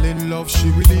 Fall in love, she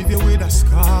will leave you with a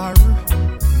scar.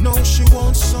 No, she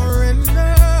won't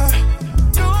surrender.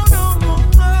 No.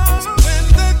 So when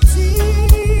the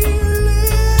deal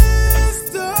is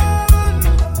done,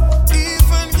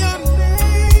 even your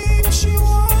name she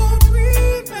won't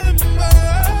remember.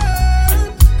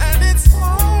 And it's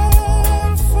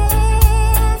all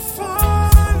for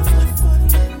fun.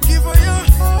 Give her your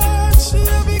heart,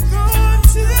 she'll be gone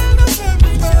till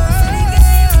November.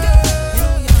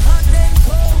 You're hot and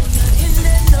cold, you're in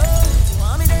and out. You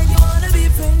want me, then you wanna be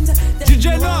friends.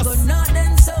 DjNos. Not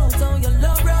then so your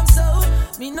love rum so.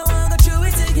 Me know I'll go through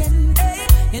it again. Hey,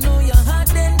 you know you're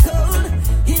hot and cold,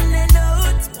 in and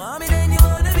out. You want me, then you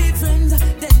wanna be friends.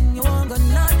 Then you won't go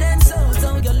not then so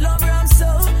your love rum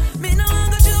so. Me know I'll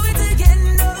go through it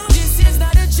again. No, this is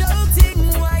not a joke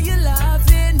thing. Why you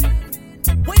laughing?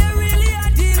 What you really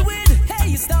are deal with? Hey,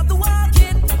 you stop the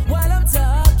walking while I'm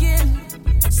talking.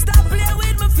 Stop playing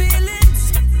with my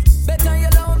feelings. Better you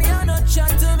allow me and not chat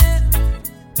to me.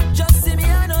 Just see me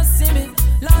and not see me.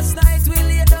 Last night we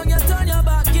lay down, you turn your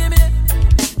back, give me.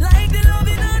 Like the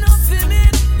loving and not feel me.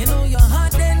 You know you're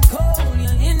hot and cold,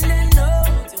 you're in and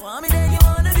out. You want me, then you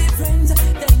wanna be friends.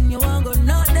 Then you want go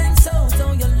not then so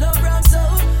your love round so.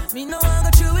 Me know I'll go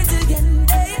through it again.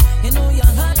 Hey, you know you're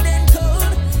hot and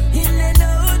cold, in and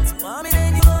out. You want me,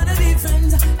 then you wanna be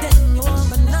friends. Then you want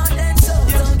go not then so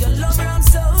your love round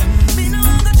so. Me know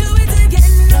I'll go through it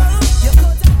again. No, you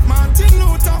got Martin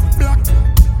Luther Black,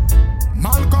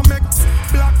 Malcolm X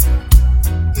Black,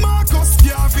 Marcus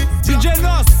Garvey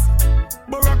DjNos,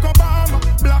 Barack Obama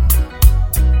Black,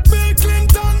 Bill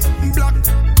Clinton Black.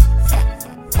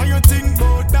 How you think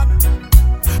about that?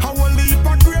 How a leap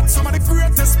of great, some of the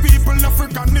greatest people in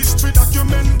African history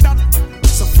document that.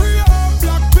 So free up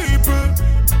black people,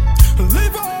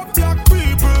 live up black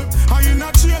people. Are you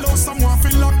not jail or someone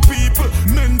feel lock people?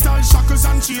 Mental shackles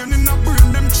and chain in a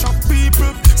brain, them chop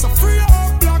people. So free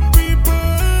up black people.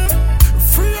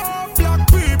 Free up black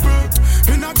people.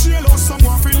 In a jail or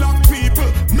someone feel like people.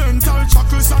 Mental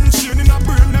shackles and chain in a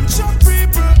brain, them chop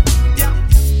people. Yeah,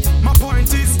 my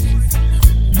point is,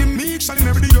 the meek shall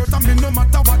never the earth and me no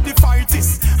matter what the fight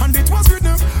is. And it was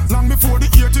written long before the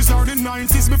 80s or the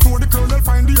 90s, before the colonel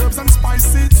find the herbs and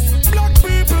spices. Black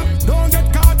people, don't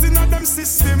get caught in a them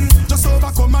system. Just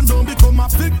overcome and don't become a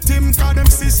victim. Cause them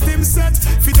system set,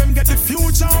 for them get the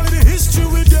future, only the history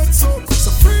we get. So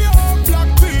free up black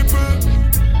people.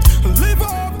 Live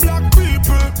up black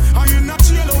people. Are you not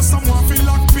jail or someone feel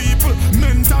like people?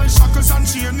 Mental shackles and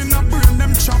chain in a brain,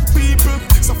 them chop people.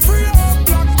 So free up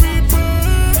black people.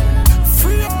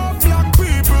 Free up black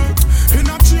people. In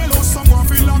a jail or someone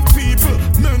feel like people.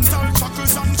 Mental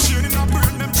shackles and chain in a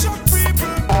brain, them chop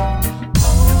people.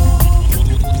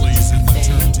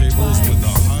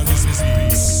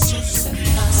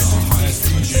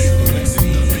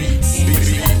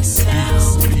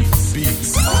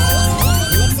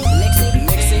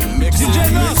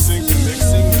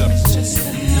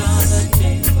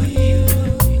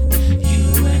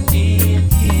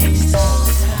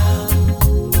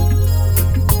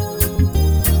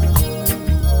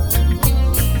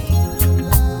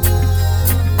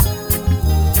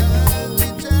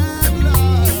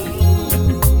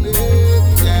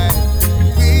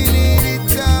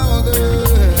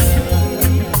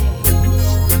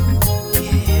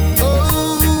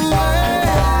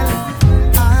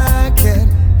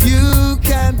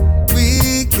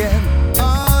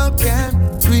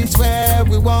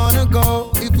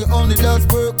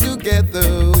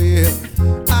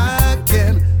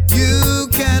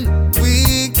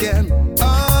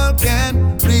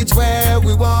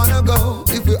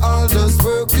 just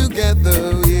work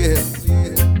together, yeah.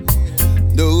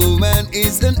 No man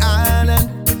is an island,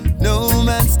 no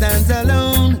man stands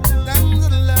alone.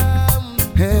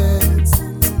 Heads,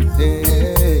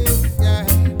 hey,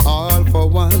 all for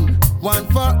one, one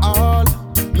for all.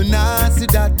 Me nah see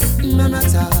that, none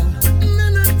at all.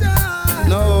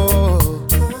 No,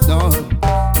 no.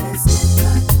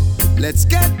 Let's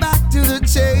get back to the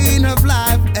chain of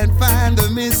life and find the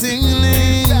missing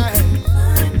link.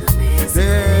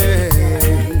 Hey.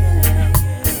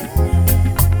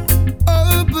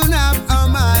 Open up our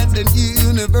minds and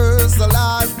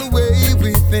universalize the way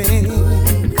we think.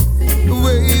 The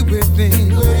way we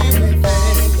think.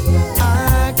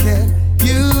 I can,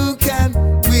 you can,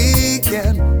 we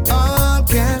can, all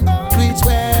can reach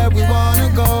where we wanna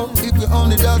go if we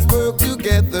only just work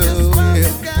together.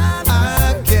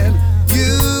 I can,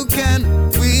 you can,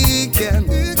 we can,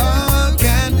 all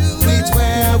can reach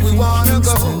where we wanna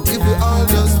go if we all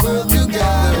just work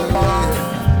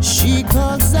together. She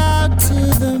calls out to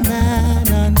the man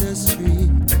on the street.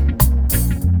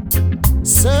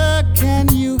 Sir, can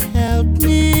you help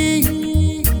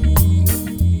me?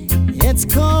 It's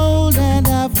cold and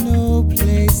I've no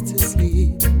place to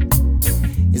sleep.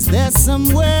 Is there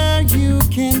somewhere you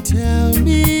can tell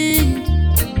me?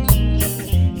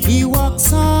 He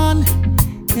walks on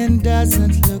and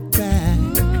doesn't look back.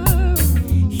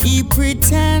 He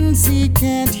pretends he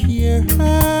can't hear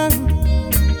her.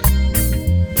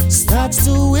 Starts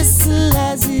to whistle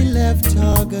as he left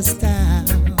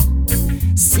Augustine.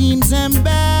 Seems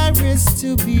embarrassed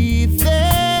to be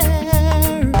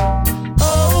there.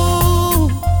 Oh,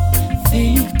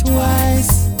 think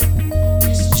twice.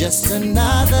 It's just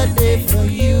another day for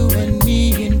you and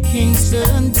me in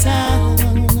Kingston town.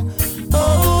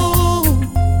 Oh,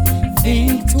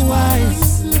 think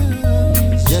twice.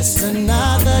 Just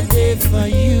another day for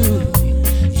you,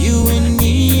 you and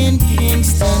me in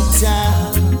Kingston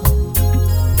town.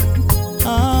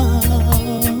 Oh,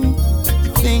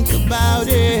 think about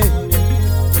it.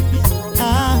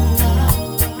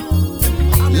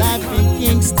 Life in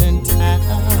Kingston town.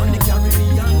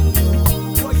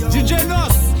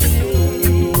 DjNos.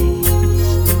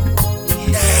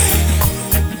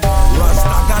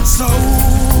 Rasta got soul.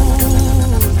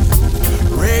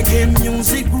 Reggae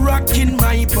music rocking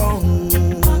my bone.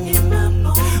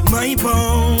 My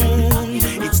bone.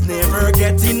 It's never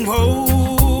getting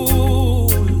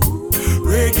old.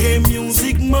 Reggae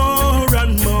music more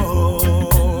and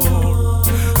more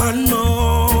and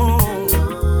more.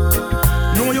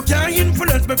 No, you can't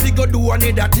influence me fi go do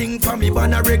another thing for me.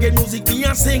 Ban a reggae music me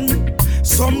a sing.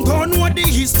 Some don't know the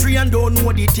history and don't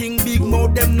know the thing. Big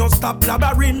mouth them no stop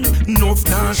blabbering. Enough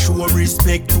now show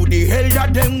respect to the elder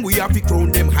them. We have to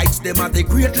crown them heights them as a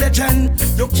great legend.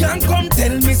 You can't come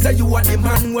tell me say you are the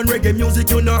man when reggae music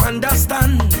you no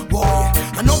understand. Boy,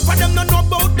 enough of them don't know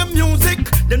about the music.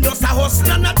 Them just a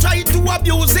hustle and a try to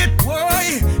abuse it.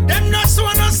 Boy, them just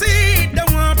wanna see it.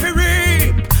 Them want to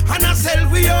reap and a sell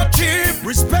we are cheap.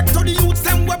 Respect to the youths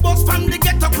them we bust from the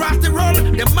ghetto across the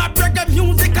road. Them mad reggae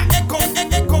music a echo.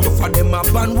 For them a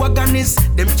bandwagonists,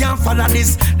 them can't follow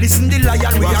this. Listen the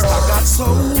lion we are got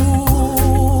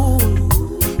soul.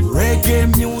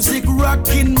 Reggae music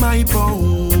rocking my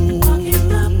bone.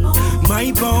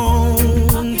 My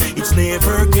bone, it's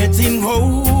never getting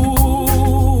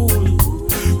old.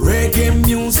 Reggae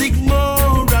music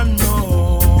more and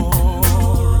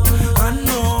more and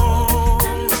more.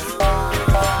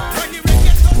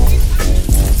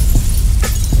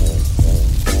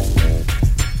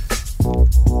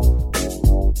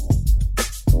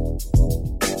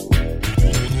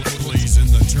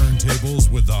 Blazing the turntables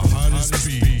with the hottest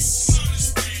beats.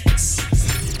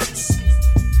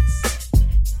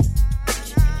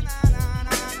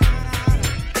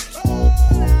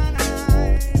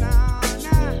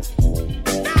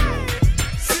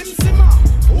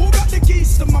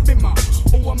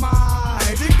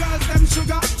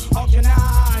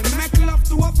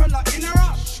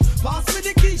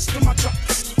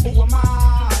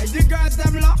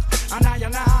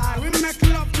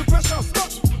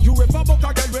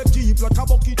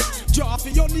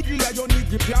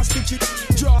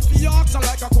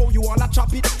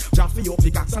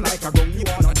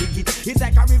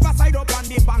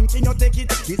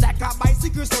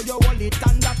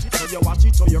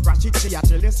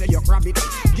 Say you grab it.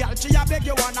 Girl, she a beg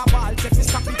you wanna ball, say fi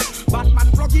stop it.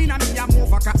 Batman plug in and me a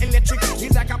move like a electric.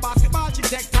 It's like a basketball, she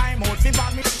take time out fi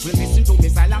ball me. We listen to me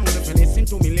silent, we listen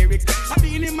to me lyrics. I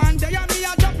be the man there and me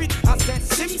a drop it. I said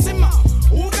Sim,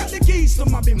 who got the keys to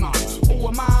my bima? Who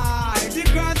am I? The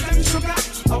girls them sugar.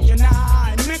 How can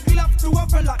I make love to a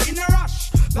fella in a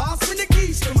rush? Pass me the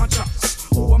keys to my trucks.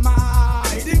 Who am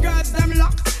I? The girls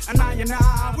you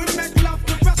now. We make love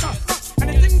to pressure.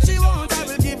 Anything she wants, I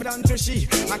will give it unto she.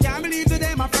 I can't believe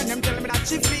today my friend them telling me that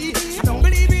she flee. I don't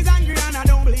believe he's angry and I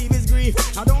don't believe he's grief.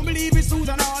 I don't believe he's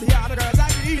Susan and all the other girls I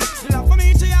agree. Love for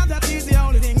me, she have that is the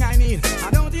only thing I need.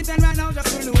 I don't intend right now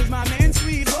just to lose my main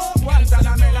sweet. Oh, once and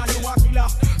a melon, you a killer.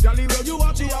 Jolly well you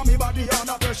watch it on me body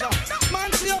under pressure.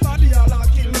 Man, see your body all a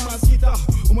kill mosquito.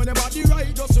 When the body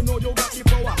right, just to know you got the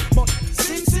power. But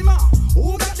Simsima,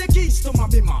 who got the keys to my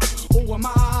bimmer? Who am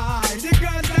I? The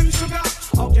girls them sugar.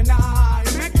 How can I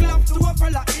make love to a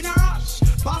fella in a rush?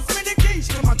 Pass me the keys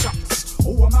to my trucks.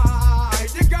 Who am I?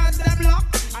 The girls them lock.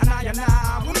 And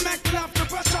I will make love to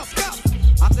precious cup.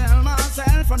 I tell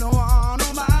myself I don't want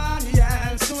nobody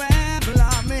else to ever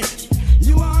love me.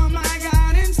 You are my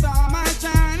guiding star, my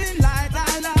shining light.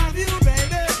 I love you,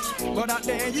 baby. But that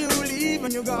day you leave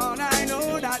and you're gone, I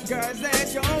know that girls they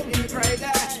show me crazy.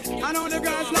 I know the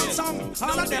girls love some,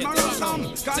 all of them are some.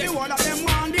 Cause the one of them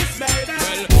want this, baby.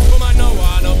 Well, woman no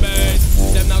want no bait.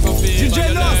 Them not gon' feel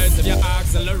violent. If you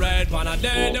accelerate, on a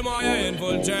day, the more you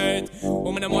infiltrate.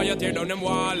 Woman, the more you tear down them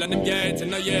wall and them gates.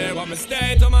 In a year, I'm a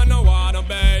state, woman no want no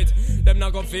bait. Them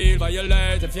not gon' feel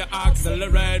violent. If you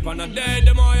accelerate, on a day,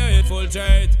 the more you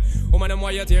infiltrate. Woman, the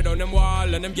more you tear down them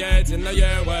wall and them gates. In a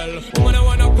year, well, woman, I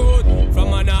wanna good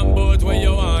from an boat where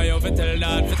you are. You fi tell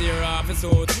that fi tear off his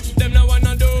suit. Them no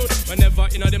wanna do it. Whenever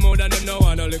in the mood and them no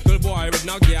want a little boy with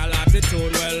no girl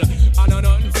attitude. Well, I know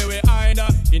nothing fi we either.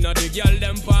 In the girl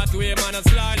them pathway, man a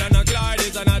slide and a glide.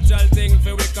 It's a natural thing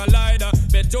fi we collide.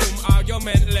 Bedroom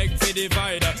argument leg fi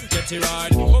divide. Get it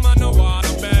right, woman no want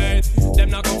no bait. Them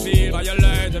not gon' feel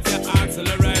violate. If you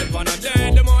accelerate on a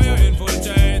day, the more you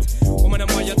infiltrate. Woman the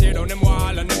more you tear down them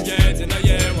wall and them gates. In a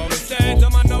year what we say, the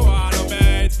man no want no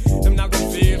bait. Them not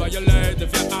gon' feel violate.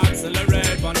 If you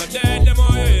accelerate on a day, the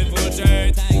more you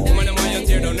infiltrate. Woman the more you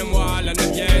tear down them wall and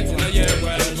them gates. In a year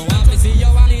well, no want to see you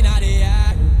all in the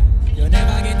air. You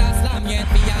never get a slam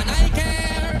yet, me and I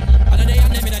care. Other day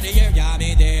and them in the air, yeah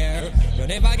me there. You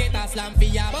never get a slam for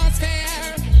your bus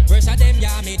fare. First of them,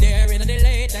 yeah me there in the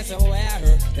latest wear.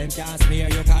 Them can't smear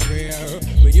your career.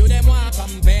 With you them want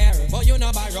compare, but you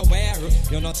no borrow wear.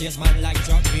 You no taste man like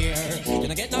drug beer. You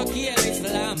no get no careless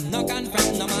slam, no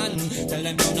confront no man. Tell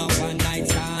them you no one night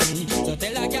stand. So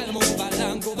tell a girl move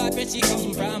along, go back where she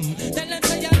come from. Tell them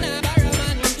say you not borrow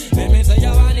man. Let me say you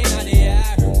all in the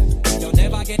air. You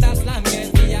never get a slam,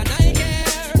 yes me and I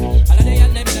care. All of the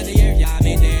and them in the air, yeah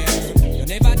me there. You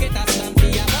never get a slam for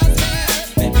your bus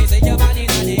fare. Let me say you all in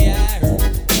the air.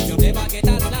 You never get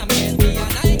a slam, yes me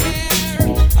and I care.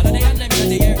 All of the and them in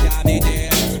the air, yeah me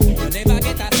there. You never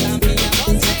get a slam for your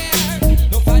bus fare.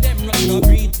 No for them run no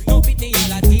breed, no fit me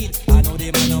all a teeth. I know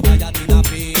them and no bad at in a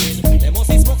feed. They must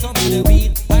smoke some of the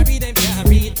weed. I read them can't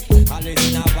read. Always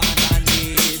in a van and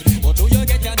need. But do you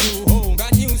get your new home?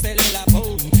 Brand new cellular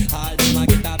phone. All them a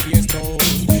get a beer stone.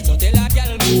 So tell a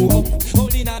girl move up,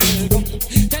 holding a milk up.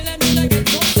 Tell them you not get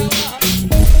no sour.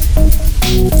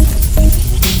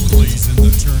 Blazing the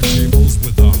turntables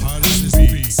with the hottest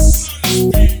beats.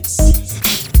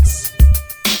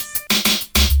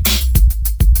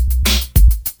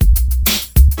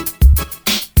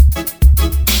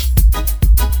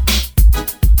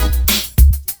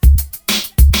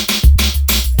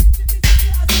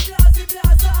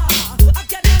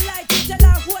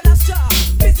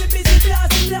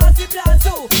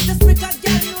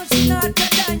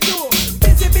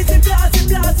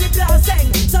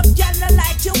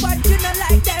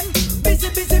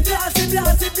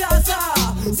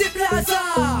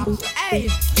 Hey,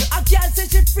 a girl say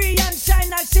she free and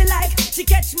shine as she like. She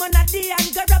catch man a day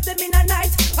and go rob them in a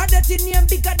night. Her dirty name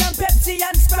bigger than Pepsi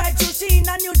and Sprite. So she in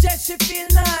a new dress, she feel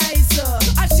nice.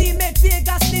 As she make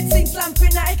Vegas need sing slam for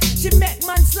Nike. She make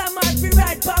man slam hard for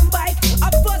ride pan bike.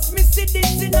 I first me see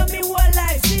this in a me whole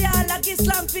life. She all like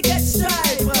Islam fi get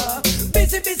stripe.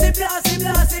 Busy, busy, blasty,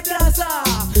 blasty, blasta.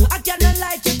 I cannot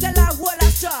like you, tell her what I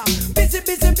shop. Busy,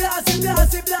 busy, blasty,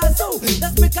 blasty, blasta.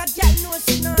 That's make a girl know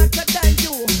she not better than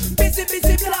you. Busy,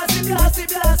 busy, blasty, blasty,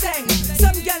 blasting.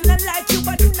 Some girl not like you,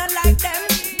 but you not like them.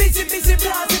 Busy, busy,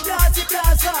 blasty, blasty,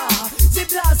 blasta. See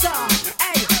blasta.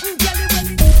 Hey, girl,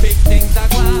 you big things are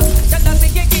gone. You don't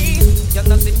see kiki. You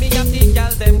don't see me and the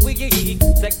girl them wiggy.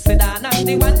 Sexy down and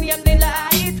the one and the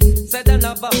light. Say them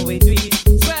love how we do it.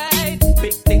 Straight.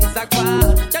 Big things are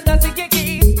gone. You don't see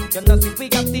kiki. You don't see we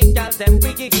got the girl them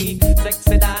wiggy.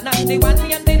 Sexy down and the one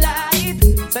and the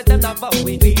light. Say them love how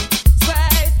we do it.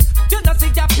 Straight. You don't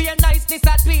see your pure niceness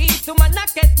at tweet. Woman a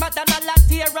get mad and a lot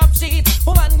tear up sheet.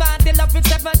 Woman want the love with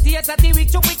 7 days at the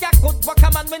week. You we a good work a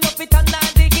man we no fit and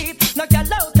not the heat. No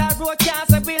girl out a road can't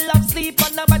say we love sleep.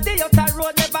 And nobody out a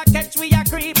road never catch we a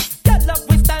creep. Your love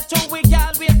we start show we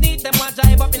girl we need them one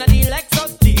drive up in a deal like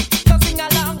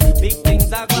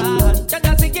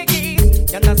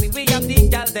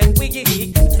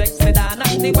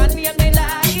and the one name they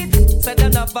light. Said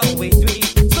them love how we do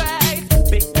it. Right,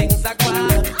 big things are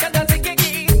quiet. You know see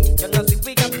kiki, you know see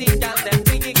we got these girls them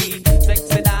kiki.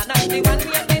 Sexy down and the one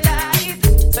name they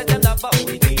light. Said them love how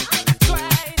we do it.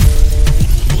 Right.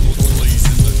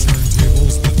 Blazing the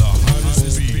turntables with the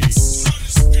hottest beats.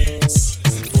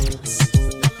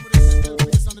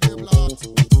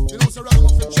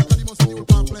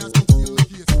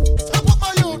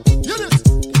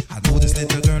 I know this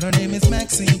little girl, her name is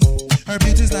Maxine. Her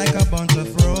beauty's like a bunch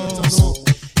of roses.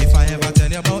 If I ever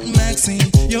tell you about Maxine,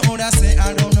 you would say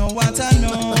I don't know what I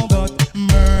know, but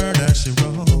murder she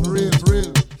wrote. Real.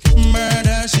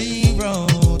 Murder she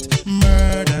wrote.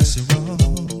 Murder she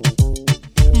wrote.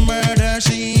 Murder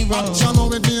she wrote. Action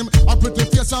with him, a pretty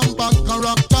face and bad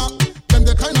character. Them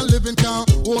the kind of living can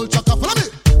hold chaka. Follow me.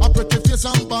 A pretty face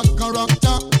and bad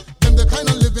character. Them the kind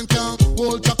of living can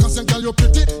hold chaka. Say girl you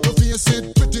pretty, your face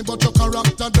it pretty, but your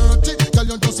character dirty. Girl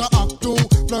you just a act too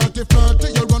flirty.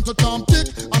 You run to Tom Dick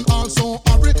and also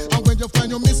hurry. And when you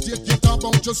find your mistake, you talk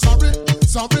about you sorry.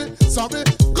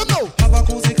 Come now. Have a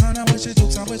cozy kind of when she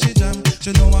jokes and when she jam.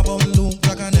 She know about Luke,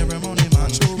 Jack and every money man.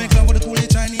 Make love with the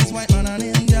coolie Chinese, white man and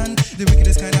Indian. The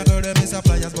wickedest kind of girl, them is a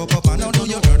flyers go up. And now do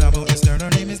you heard about this girl? Her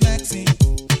name is Maxine.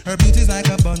 Her beauty's like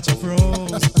a bunch of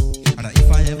roses. And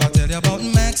if I ever tell you about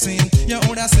Maxine, you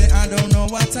would say I don't know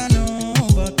what I know,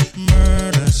 but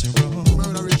murder she wrote.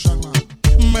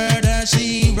 Murder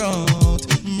she wrote.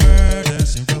 Murder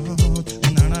she wrote.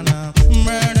 Na.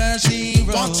 Murder she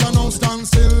wrote. Watch you now stand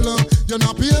still. You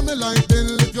not pay me like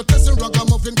bill. If you test a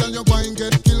ragamuffin, girl, you go and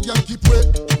get killed. Girl, keep wait.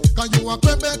 Cause you a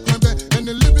crebe. And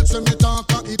the lyrics when me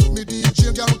talk, it me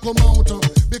DJ, girl, come out.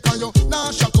 Because you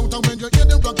nah shock out. And when you hear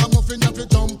the ragamuffin, you have to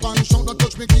jump and shout. Don't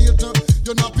touch me gate.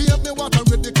 You not pay me what I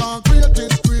read the concrete.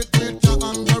 It's great, you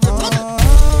anger it.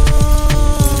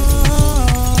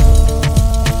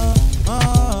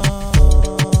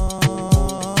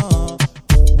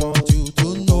 Want you to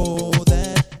know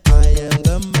that I am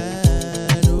the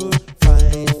man who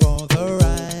fight for the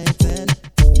right and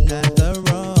not the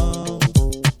wrong.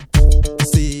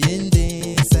 Seeing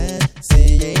this and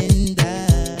seeing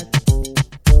that,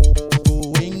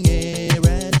 going here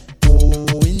and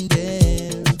going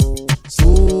there.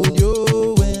 Soon you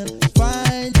will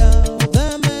find out the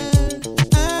man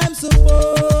I'm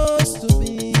supposed to be.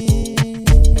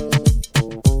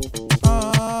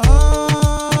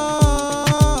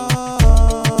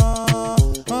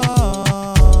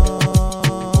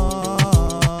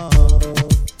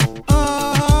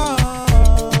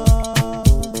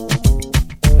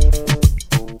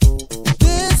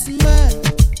 This man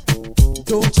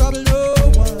don't trouble no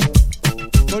one,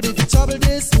 but if you trouble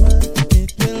this man,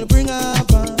 it will bring a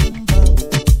bam bam.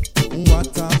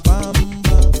 What a bam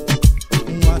bam,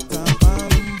 what a bam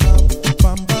bam,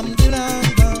 bam bam dilang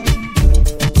bam,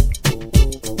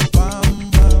 bam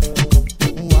bam,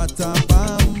 what a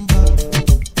bam bam.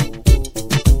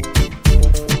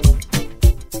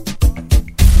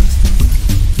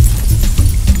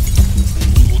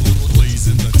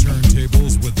 Blazing the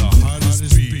turntables with the hottest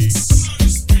beats.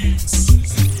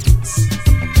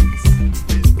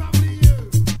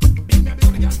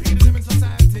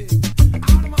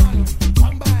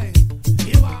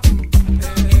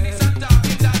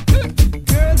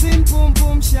 Girls in boom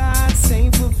boom shots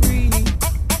ain't for free.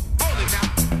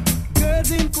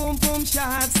 Girls in boom boom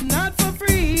shots not for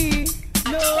free.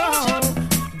 No.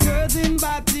 Girls in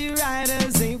body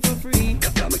riders ain't for free.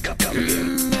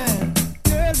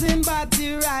 Girls in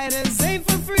body riders ain't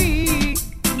for free.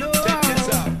 No.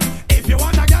 If you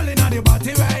want a girl in the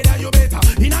body rider, you better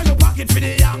in your pocket for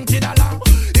the young kid along.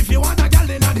 If you want a girl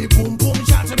in the boom boom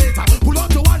shots, you better pull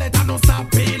out your wallet and don't stop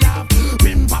pay love.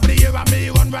 Pim pop the air and me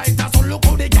run right. So look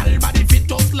how the girl body fit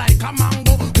just like a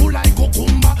mango, pull like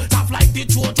cucumber, tough like the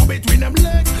chocho between them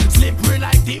legs, slippery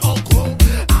like the okra.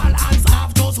 All hands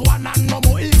have just one and no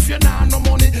more. If you not no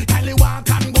money, kindly walk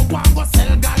and go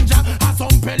sell ganja. Have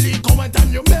some pelly come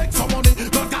and you make some money.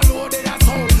 Not a load they are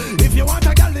sold. If you want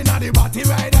a girl in the body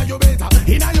rider, you better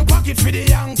in your pocket for the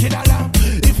young kid along.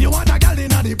 If you want a girl in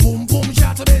the boom boom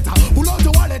shot, you better pull out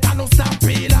your wallet and don't stop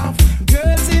pay off.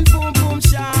 Girls in boom boom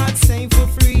shots ain't for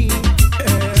free.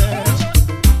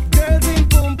 Girls in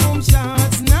boom boom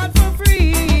shots not for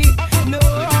free. No.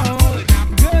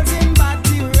 Girls in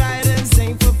body riders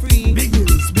ain't for free. Big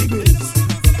bills.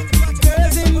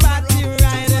 Girls in body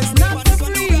riders not for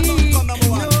free. No.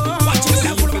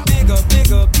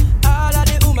 Big up. All of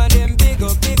the woman them big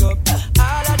up.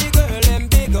 All of the girl them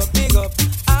big up.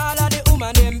 All of the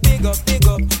woman them big up.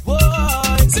 Whoa.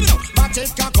 See me now,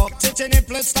 Matic cock up, titty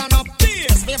nipple stand up.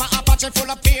 Yes, favor Apache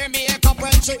full of peer makeup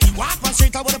when she walk on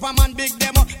street. I would have a man big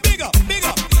them up, big up.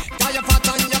 Girl you fat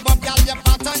and you bub, girl you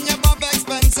fat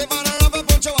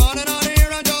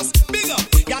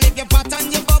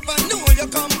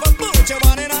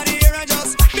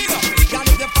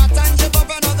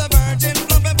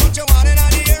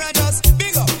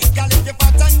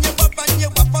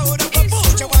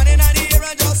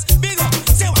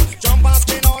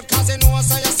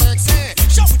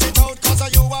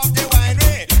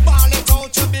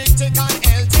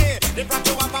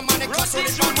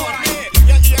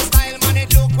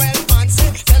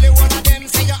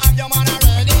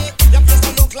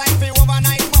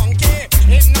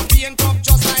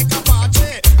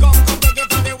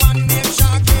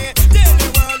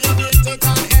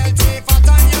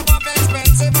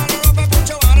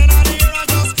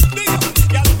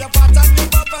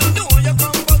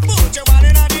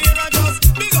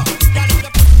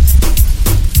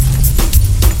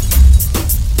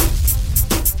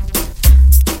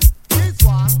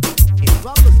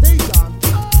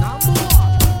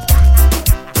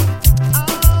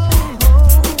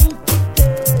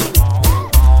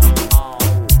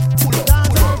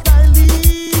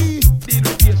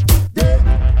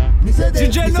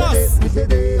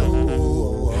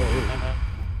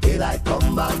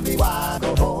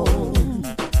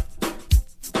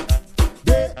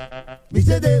me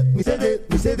say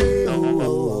day,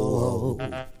 oh.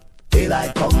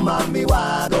 Daylight come and me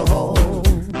wanna go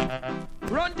home.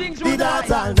 Run things the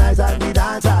dance all nice and the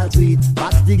dance all sweet.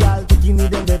 Watch the girl kicking me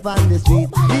them deaf on the street.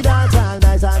 The dance all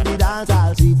nice and the dance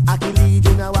all sweet. I can lead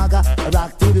in a waka,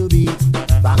 rock to the beat.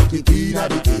 Back to the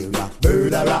area,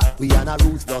 murderer. We on a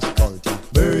roots lost culture.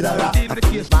 Murderer,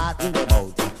 I'm smart in the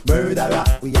mouth. Murderer,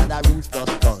 we on a roots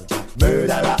lost culture.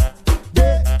 Murderer,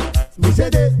 me say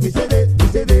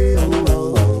day,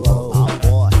 oh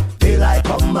boy. Daylight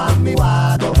come and me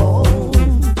wanna go home.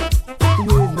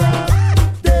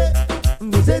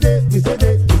 Me say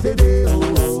day, oh.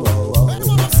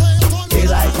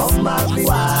 Daylight come and me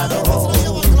wanna go home.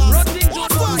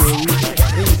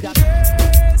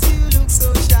 Girls, you look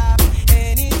so sharp.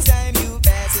 Anytime you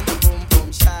pass in the boom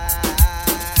boom shine.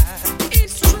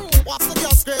 It's true. What's the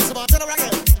girl's crazy about? Tell her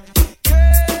again.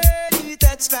 Girl, you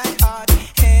touch my heart.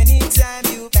 Anytime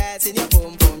you pass in your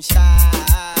boom boom shine.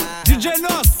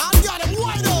 DjNos. I'm got him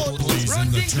wide out.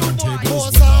 Blazing the turntables Pose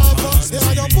with the off, hottest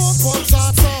yeah, your beats. pump pump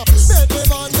shots, make the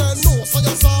man them know so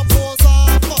you stop pose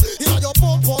off. Yeah, your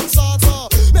pump pump shots,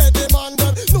 make the man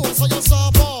them know so you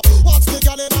stop. Watch the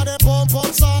girl inna the pump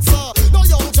pump shots. No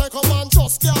young take come and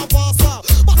just can't pass.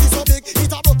 But it's so big,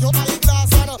 it a broke your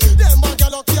eyeglass. And them man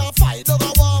girl can't fight, no go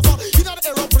off. Inna the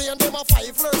aeroplane, them a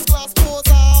fight first class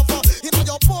pose off. Inna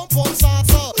your pump pump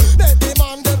shots, make the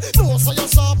man them know so you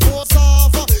stop pose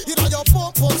off. Inna your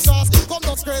pump pump shots, come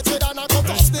down straight with and come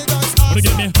touch the guy's ass. Or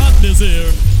get me hot this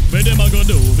year, where them a go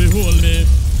do if you hold me?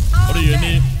 Or you hear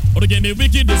me? Or get me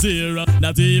wicked this year,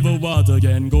 not even water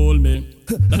can cool me.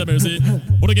 Not a mercy.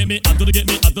 Or get me hot, or get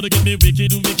me hot, or get me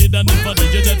wicked, and if I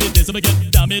DJ chat it, so I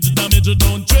get damage,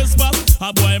 don't trespass.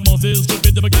 A boy must is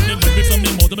stupid, if I get me lyrics on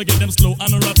me mouth, if I get them slow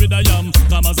and rapid, I am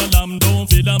calm as a lamb, don't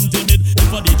feel I'm timid.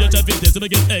 If I DJ chat it, so I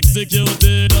get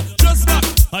executed. Just back,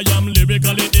 I am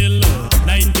lyrically ill.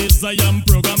 90s, I am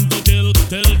programmed to kill.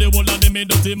 Tell the whole of them me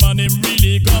dirty man, him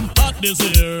really come hot this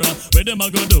year. Where them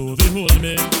a go do if you hold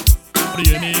me? Or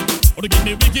you hear me? Or give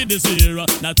me wicked this year,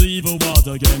 not even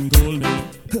water can cool me.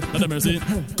 Not a mercy.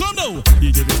 Come now,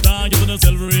 DJ Vista, get on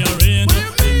yourself rearrange.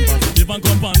 Think positive and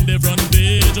come on the front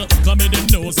page. Come in them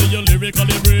know, say you're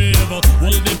lyrically brave.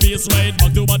 Hold the pace right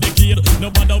back to the kid.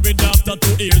 No matter with after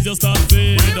 2 years you start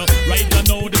fade. Right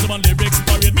now, this one lyrics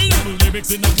parade. Me have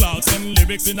lyrics in the clocks and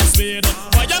lyrics in the spade.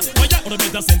 Fire, or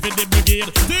better send for the brigade.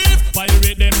 Thief,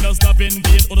 pirate them, no stop in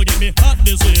gate. Or get me hot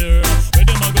this year. Where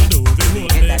them a go do, they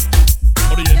hold me.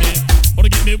 Or you hear me? Or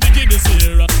get me wicked this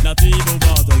year, not even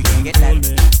water can hold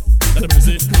me. That's a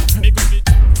mercy. Make me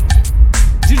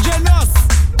DjNos.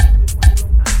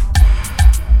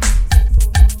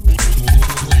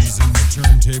 Blazing the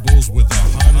turntables with the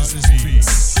hottest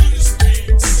beats.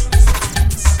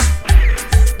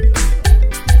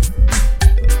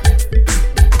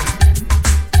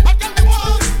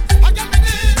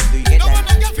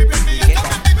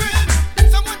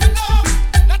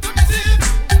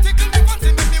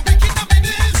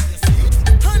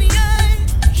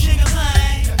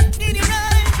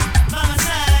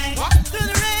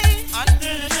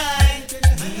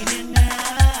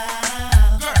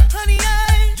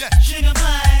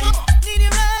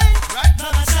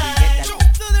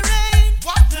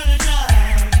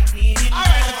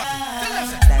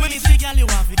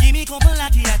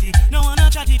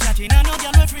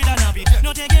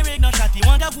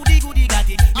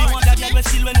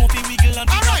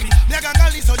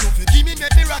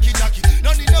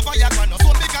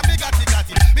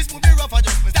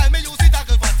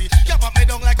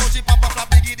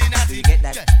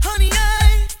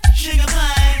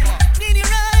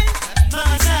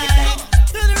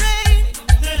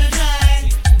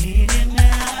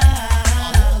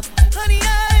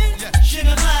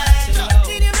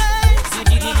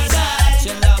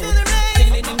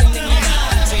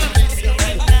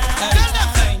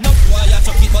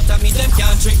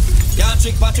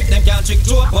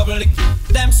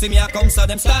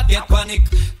 Them start get panic.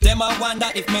 Them a wonder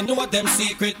if me know them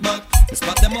secret, but me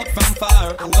spot them up from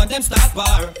far. Who want them start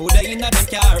bar? Who they inna them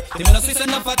car? Them no sis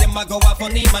enough of them a go off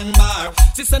on Neiman bar.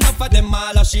 Sis enough of them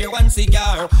all a share one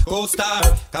cigar.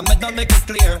 Co-star, come and don't make it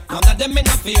clear. None of them me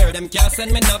no fear. Them can't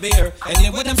send me no beer.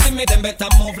 Anyway them see me, them better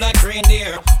move like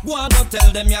reindeer. Go on go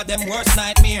tell them yeah them worst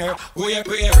nightmare. Queer.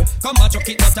 Come on chuck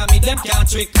it but me them can't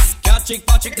trick. Can't trick,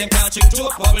 Patrick them can't trick to a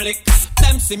public.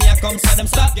 Them see me a come so them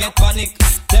start get panic.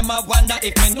 Them a wonder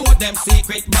if me know them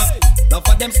secret, but enough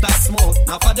of them start smoke,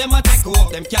 enough of them a take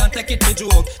coke. Them can't take it to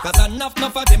joke, cause enough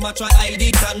of them a try hide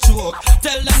it and choke.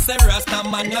 Tell them say Rasta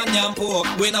man and yam poke.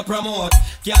 We no promote,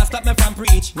 can't stop me from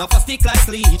preach. Enough a stick like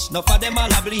leech, enough of them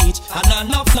all a bleach. And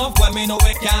enough when me know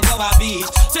we can't go a beach.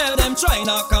 Tell them try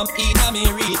not come in a me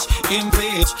reach.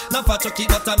 Impeach, enough a chucky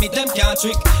but a me them can't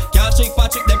trick. Can't trick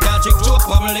Patrick, them can't trick joke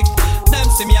public. Them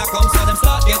see me a come so them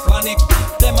start get panic.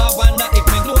 Them a wonder if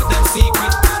me know them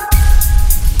secret.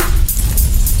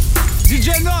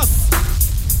 DjNos.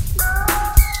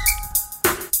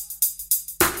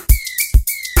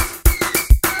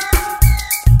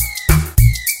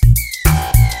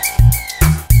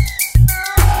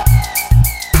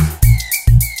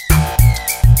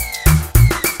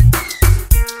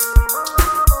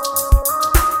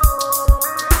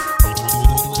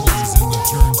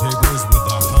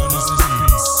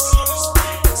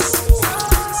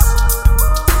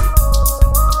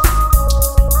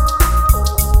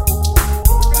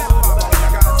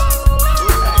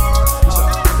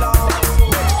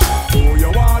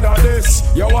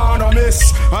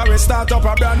 Start up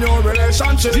a brand new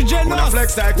relationship. Wanna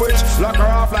flex like witch, lock her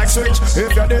off like switch.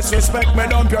 If you disrespect me,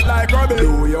 dump you like rubbish.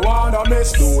 Do you wanna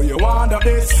miss? Do you wanna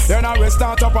this? Then I will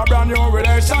start up a brand new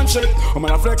relationship. I'm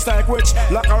gonna flex like witch,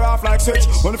 lock her off like switch.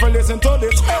 When if you listen to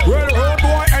this, well, oh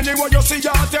boy, anyone you see,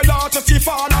 you tell her to see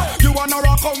father. You wanna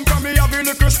rock come from me, having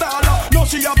a crystal. No,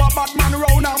 she have a Batman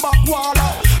round and back wall.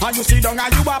 And you see down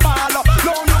and you a baller.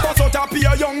 No, you bust out a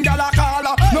pure young gal a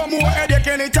caller. No more headache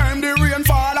anytime the rain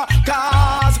fall.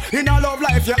 Cause in a love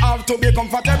life you have to be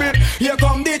comfortable. Here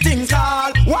come the things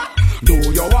called what? Do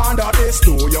you wonder this?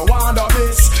 Do you wonder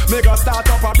this? Make us start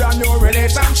up a brand new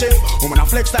relationship. I'm gonna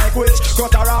flex like witch,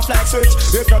 cut her off like switch.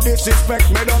 If you disrespect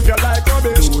me, dump you like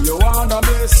rubbish. Do you wonder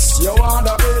this? You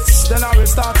wonder this? Then I will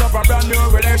start up a brand new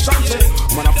relationship.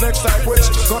 I'm gonna flex like witch,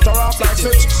 cut her off like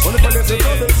switch. Only for listen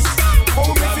to this. I'm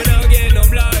not getting no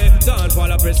blind. Don't fall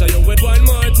a pressure you with one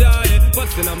more time.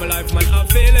 Busting on my life, man, I'm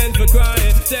feeling for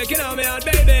crying. Taking on me out,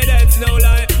 baby, that's no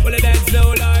lie. Well, that's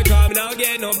no lie, I'm not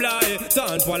getting no blind.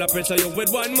 Don't fall a pressure you with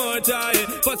one more time.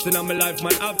 Busting on my life,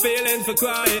 man, I'm feeling for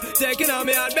crying. Taking on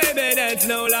me out, baby, that's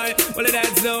no lie. Well,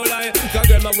 that's no lie. Cause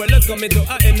girl, my world is coming to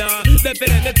a end now.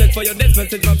 Definitely take for your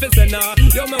dispensation for fishing now.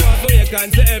 You're my wife, so you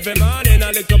can't say every morning.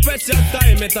 A little precious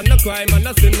time, it's no crime and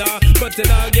no sin now. But in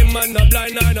all game, man, no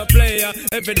blind, no player.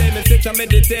 Every day me sit and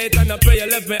meditate and I pray. You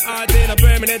left me heart in a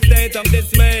permanent state of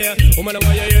dismay. Woman, I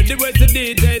want you hear the words the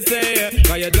DJ say.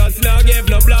 Cause you just not give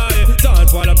no blind. Don't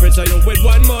fall a pressure you with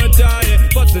one more time.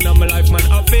 Busting on my life, man,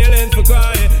 I'm feeling for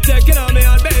crying. Checking on me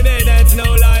out, baby, that's no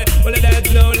lie. Well,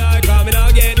 that's no lie, cause me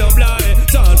not get no blind.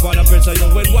 Don't fall a pressure you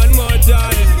with one more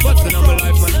time. Busting on my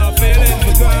life, man, I'm feeling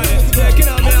for crying. Checking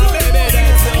on me out, baby,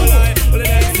 that's no lie. Well,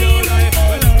 that's no lie.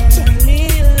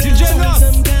 DjNos,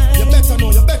 you better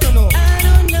know, you better know. I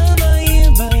don't know about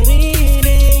you, but it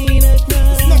ain't a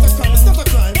crime. It's not a crime, it's not a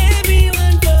crime.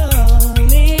 Everyone fall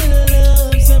in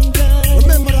love sometimes.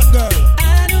 Remember that girl.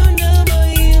 I don't know about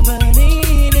you, but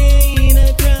it ain't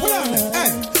a crime. Hold on,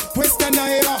 hey, question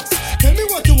I ask. Tell me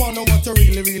what you wanna, what you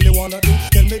really, really wanna do.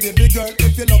 Tell me, baby girl,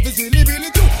 if your love is really, really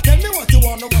true. Tell me what you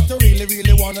wanna, what you really,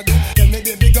 really wanna do. Tell me,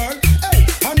 baby girl, hey,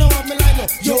 I know what me like, no.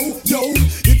 Yo, yo,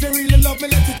 if you really love me,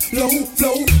 let it flow,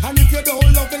 flow. And if you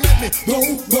don't love me, let me go,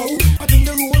 go. I think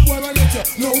the road boy will let you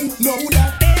know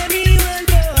that everyone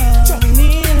fall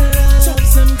in love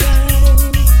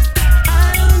sometimes.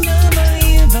 I don't know about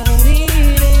you, but it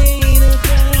ain't a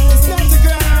crime. It's not a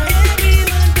crime.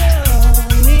 Everyone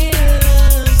fall in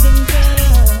love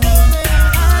sometimes.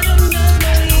 I don't know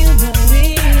about you, but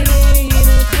it ain't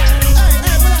a crime.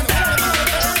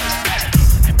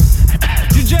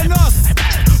 DjNos.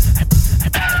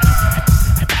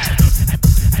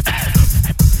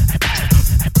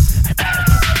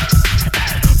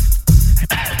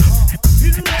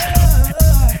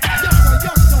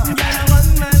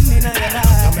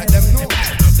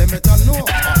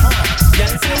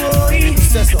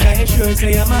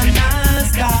 Say I'm a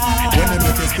master. When they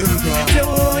make a skin crawl,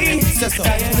 say so. I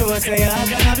know say I'm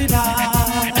gonna be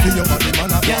bad. feel your body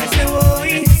man a Yeah, say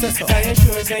boy, say so. I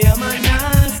sure say I'm a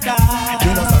master.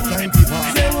 You know sometimes people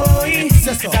say boy,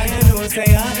 say so. I know say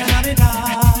I'm gonna be bad.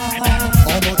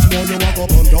 How much more you want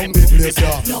up and down the place,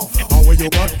 yeah? And when you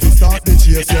got to start the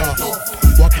chase, yeah?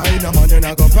 What kind of man you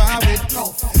not go far with?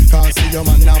 Can't see your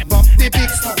man not pop the big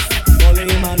stuff. Only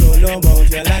man know about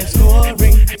your life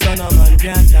story. So no man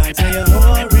can't dance to your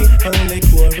hurry. Only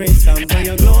chorus and for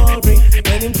your glory.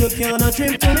 When him took you on a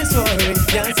trip to Missouri,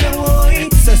 yeah, say boy,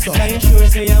 say so. I sure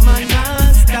say I'm a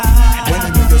master. When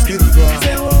you make your skin crawl,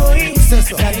 say boy, say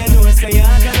so. I know say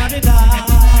I'm gonna be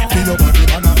bad. Feel your body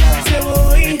man a say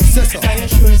boy,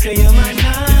 say you're my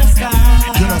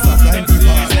non-stop. You know stop time to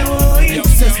pass. Yo,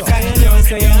 can you never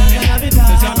say you're gonna have it all?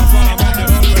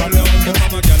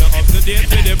 Up to date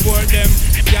with the board them.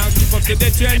 Can't keep up to the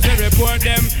trends we report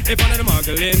them. If one of the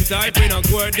muggling type we not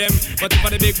court them. But if I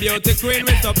the big beauty queen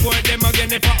we support them.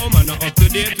 Again if a woman not up to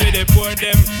date we deport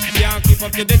them. Can't keep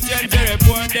up to the trends we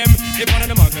report them. If one of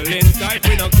the muggling type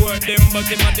we not court them. But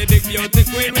if I the big beauty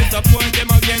queen we support them.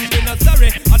 Again we not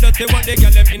sorry. I don't say what they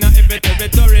get them in a every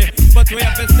territory. But we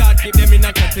have to start keep them in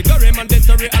a category.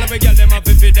 Mandatory all of we get them have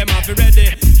to feed them have to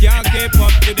ready. Can't keep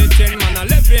up to the trend man a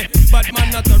levy. But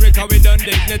man not sorry cause we done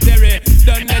dignitary.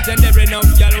 Done legendary now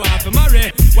y'all want to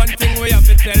marry. One thing we have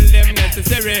to tell them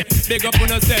necessary. Big up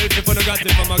on yourself if you got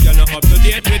it from a girl not up to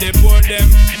date with the board them.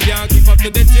 Can't keep up to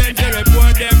the change to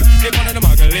report them. If one of the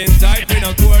muggling type we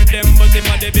not court them. But if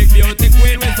I the big beauty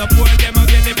queen we support them.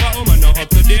 Again if a woman not up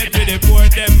to date with the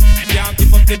board them. Can't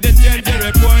keep up to the change to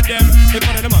report them. If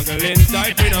one of the muggling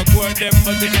type we not court them.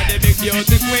 But if I the big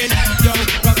beauty queen, yo,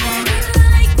 rock on.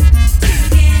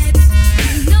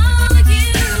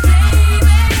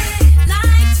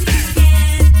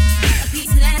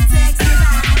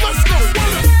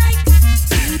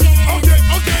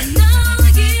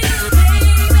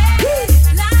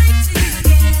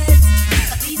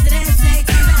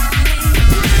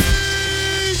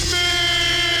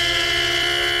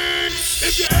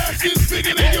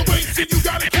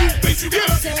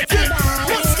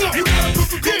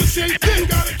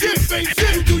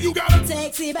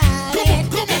 Sexy body.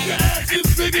 Come on, your ass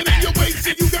is bigger than your waist,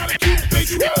 and you got a cute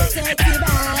face. You got a sexy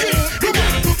body. You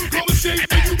got a Coca-Cola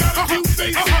shape, and you got a cute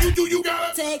face. And you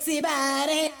got a sexy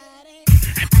body.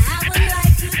 I would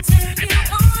like to turn you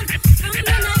on from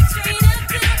the night straight up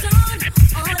till dawn.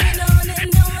 On and on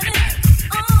and on and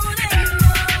on and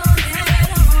on and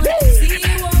on. See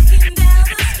you walking down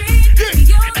the street.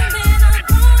 You're the man I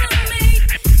wanna meet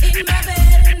in my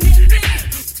bed and in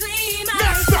between my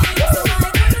feet. So I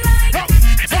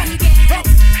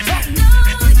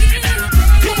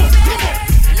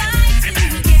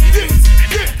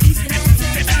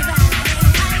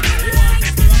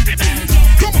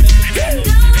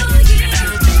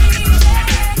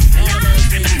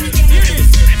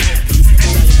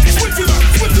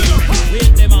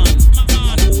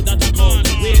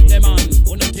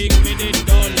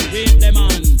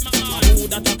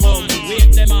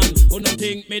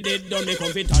me did done me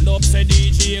come fit turn up. Say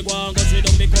DJ go and go sit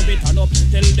down me come fit turn up.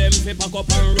 Tell them fi pack up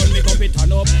and run me come fit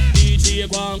turn up. DJ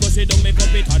go and go sit down me come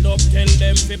fit turn up. Tell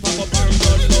them fi pack up and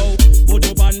run now. Put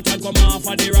up and can come off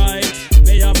of the right.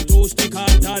 May have two stick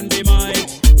hard and the mic.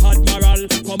 Admiral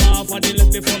come off of the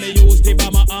left before me use the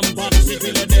bomber and back sit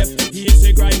till the death. He's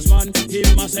the grinds man.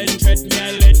 Him a send threat me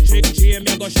electric chain.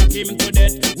 Me go shock him to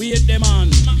death. Wait the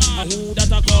man. And who that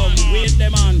a come? Wait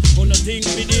the man. Who no think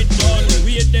me did done?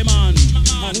 Wait the man.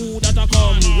 And who that a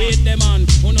come? Wait the man.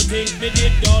 Who no think me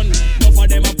did done? Enough of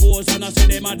them a pose and I say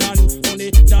them a done. Only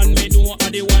done me know a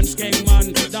the one skeng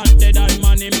man. That dead and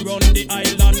man him run the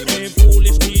island. Hey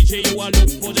foolish DJ you a look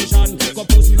position. Go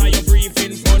pussy now you brief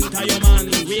in front of your man.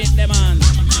 Wait the man.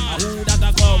 And who that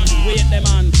a come? Wait the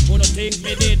man. Who no think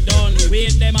me did done?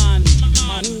 Wait the man.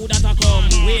 And who that a come?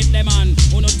 Wait the man.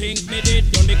 Who no think me did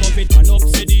done? Me come fit turn up.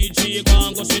 Say DJ go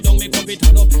and go sit down. Me come fit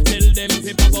turn up. Tell them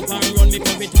fi pack up and run. Me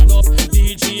come fit turn up.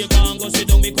 DJ go and go sit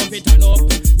down. Me come fit turn up.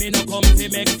 Me no come fi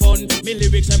make fun. Me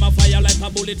lyrics them a fire like a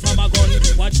bullet from a gun.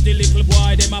 Watch the little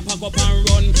boy them a pack up and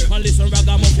run. And listen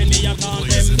ragamuffin me a calm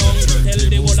them down. Tell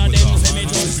the whole of them say me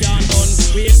just can't done.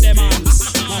 Wait the man.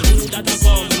 And who that a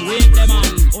come? Wait the man.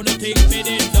 Who no think me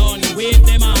did done? Wait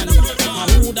the man.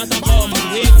 And who that a come?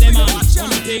 Wait the man. Who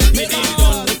no think me did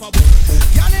done?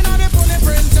 Girl inna the pony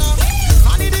printer,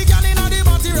 I need the girl inna the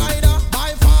body rider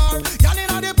by far. Girl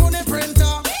inna the pony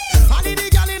printer, I need the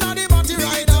girl inna the body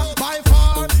rider by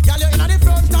far. Girl you inna the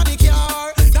front of the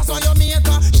car, that's why you make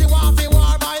her. She want fi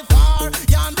war by far.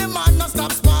 You and the man no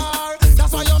stop spar,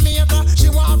 that's why you make her. She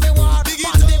want fi war.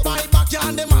 On the bike back, you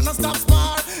and the man no stop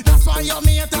spar, that's why you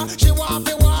make her. She want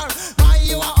fi war. Buy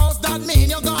you a house, that mean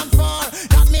you gone far.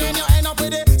 That mean you end up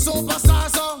with a superstar.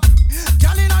 So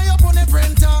girl inna your pony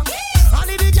printer. I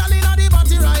need the gal inna the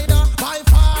body rider by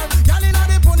far. Gal inna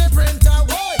the pony printer,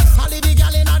 whoa. I need the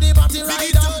gal inna the body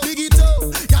rider. Big it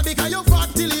up, yeah, because you fat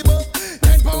till you buck.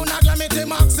 10 pound a glam it the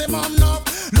maximum now.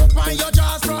 Look on your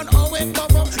jaws front, oh it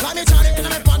puff up. Let me try it in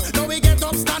my pot, now we get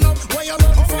up, stand up. Where you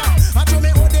run from? I told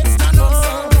me who did stand up.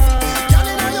 So gal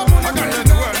inna your pony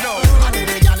printer. I need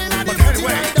the gal inna the body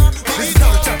rider by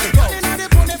far. Gal inna the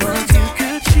pony printer. You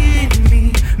could cheat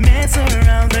me, mess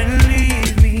around and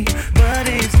leave me, but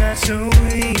it's not so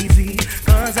easy,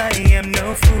 cause I am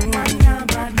no fool.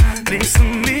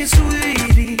 Listen me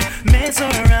sweetie, mess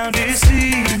around and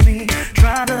see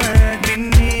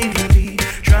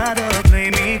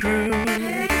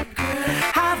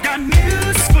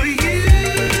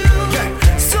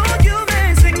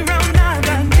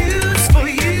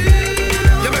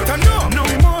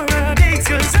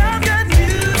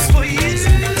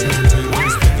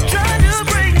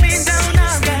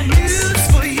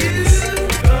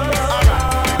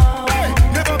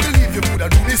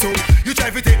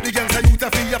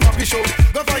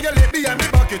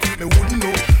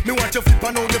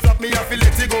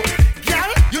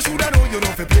You shoulda know you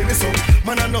don't fi play me so.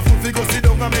 Man, I no fool fi go sit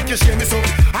down and make you shame me so.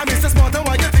 I miss the smarter,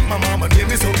 why you think my mama name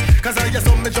me so? Cause I just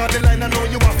me draw the line, I know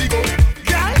you want fi go.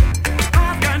 Girl,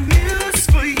 I've got news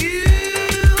for you.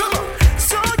 Come on.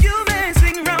 So you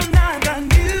messing around, I've got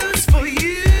news for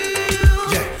you.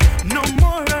 Yeah. No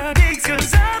more headaches,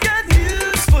 cause I've got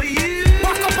news for you.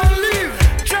 Back up and leave.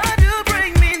 Try to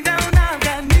bring me down, I've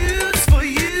got news for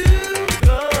you.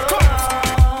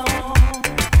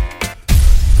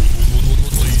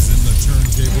 Blazing the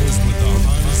turntables with the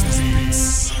hottest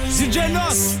beats.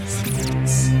 DjNos.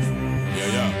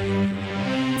 Yeah.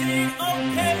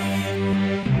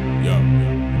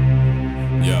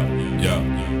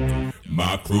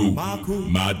 My crew,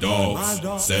 my dogs,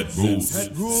 set rules,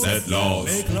 set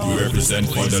laws. We represent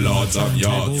for the lords of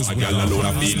yards. I got a load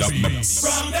of feel up my.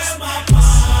 From them a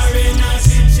par in a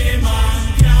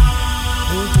Chichimanga.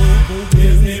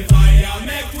 Give me fire,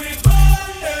 make we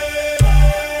burn them.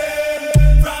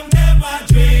 From them a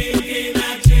drink in a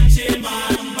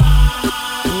Chichimanga.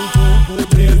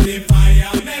 Give me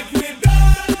fire, make we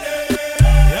burn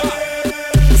them.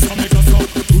 So make us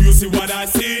up, do you see what I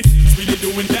see? It's really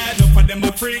doing that. Enough of them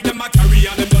a freak, them a carry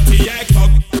on them dirty egg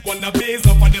talk. Wanna blaze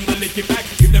up of them a lick it back.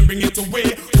 If them bring it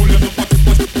away, hold them up,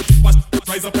 wash,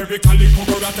 rise up every calico,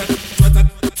 rat.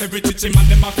 Every chichi man,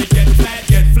 them a fi get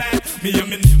flat. Me and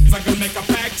me I gonna make a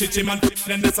pack, chichi man,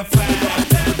 then that's a fact.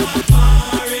 Them a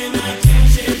par in a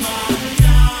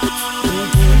Chichimanga.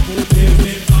 Give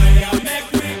me fire,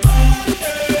 make we burn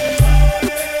them.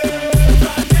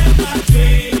 From them a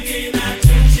drink in a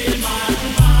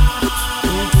Chichimanga.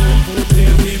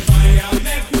 Give me fire,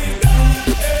 make we burn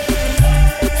them.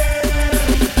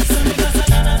 Some because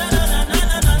na na na na na na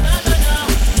na na na na.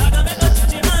 Not gonna make a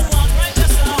chichi man walk right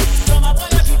just now. From a boy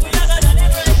a people younger than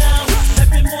him right now. Let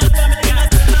him more family in a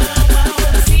town.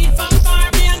 See from far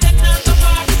me and them down to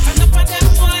far. Enough of them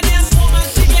boy they a smoke and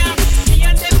cigar. Me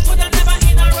and them coulda never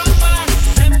in a rock bar.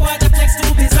 Them boy the flex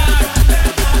too bizarre. Them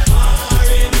a par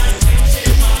in a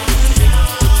Chichimanga.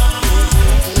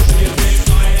 Give me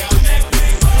fire, make we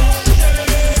burn them.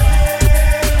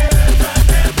 From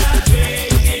them a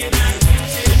drink in a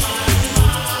Chichimanga.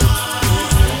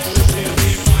 Give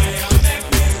me fire, make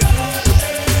we burn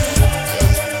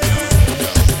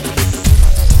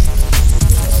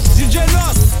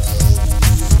DjNos.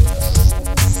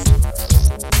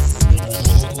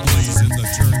 Blazing the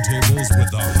turntables with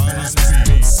the hottest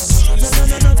beats.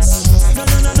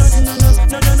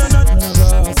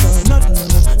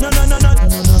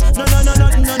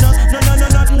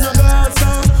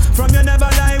 From you never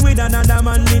lie with another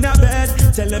man in a bed.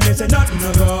 Tell them it's a nothing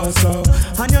no go so.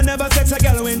 And you never sex a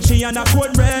girl when she on a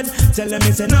cold red. Tell them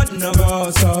it's a nothing no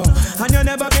go so. And you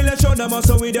never build a shoulder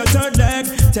muscle with your third leg.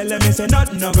 Tell them it's a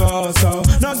nothing no go so.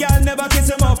 No girl never kiss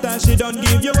him off that she don't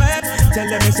give you head. Tell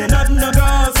them it's a nothing no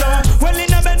go so. Well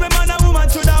in a bed with man and woman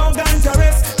should have gun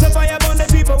caress. So fire burn the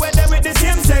people where they with the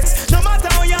same sex. No matter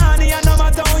how you honey and no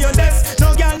matter how you less.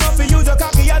 No girl not for use your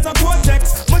cocky as a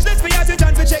cortex. Much less for you to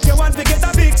chance to check your one to get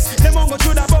a fix. Them won't go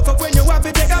through the buck up when you have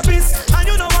to take a piss. And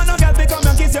you know want no girl to come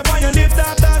and kiss you on your lips.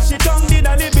 After she tongue did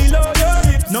a live below your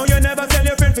hips. No you never tell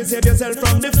your friend to save yourself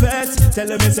from the feds. Tell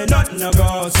them it's a nothing no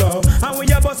go so. And when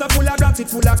your bus are full of rocks it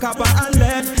full of copper and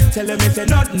lead. Tell them it's a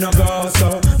nothing no go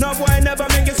so. No boy never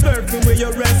make you slurping where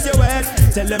you rest your head.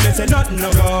 Tell them it's a nothing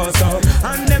no go so.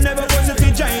 And them never go to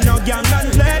the giant no gang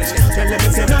and pledge. Tell them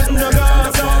it's a nothing no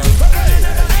go so.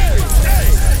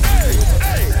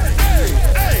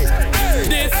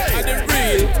 This are the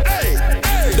real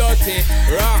dirty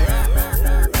rock.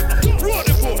 Roll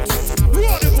the boat,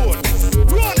 roll the boat,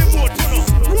 roll the boat,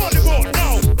 roll the boat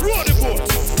now, roll the boat,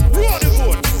 roll the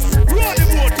boat, roll the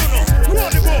boat, roll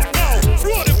the boat now,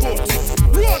 roll the boat,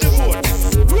 roll the boat,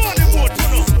 roll the boat,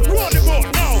 roll the boat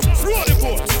now, roll the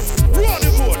boat, roll the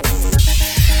boat.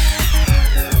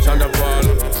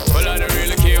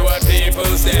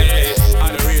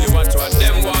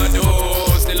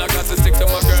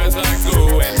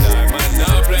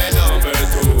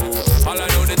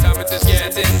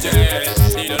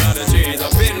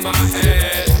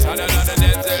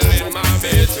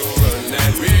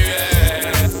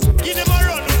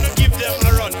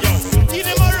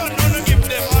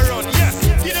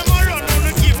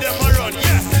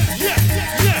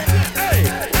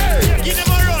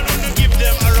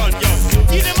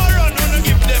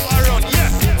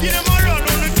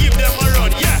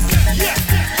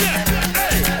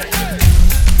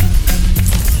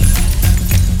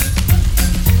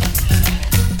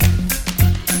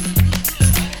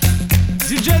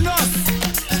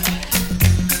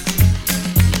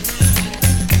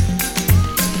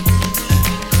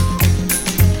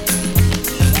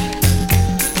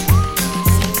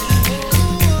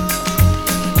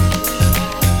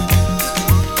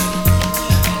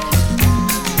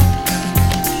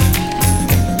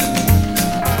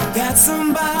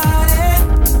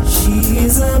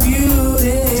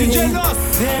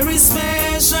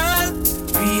 special,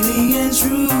 really and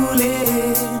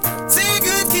truly. Take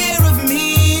good care of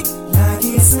me like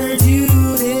it's her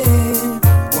duty.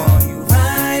 While you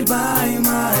ride by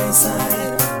my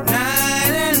side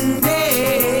night and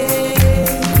day.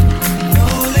 No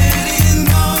letting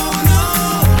go, no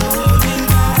holding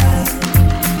back,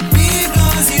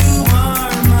 because you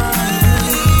are my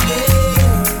lady.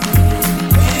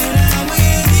 When I'm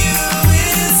with you,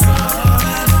 it's all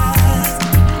I got.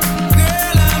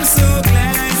 Girl, I'm so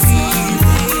glad we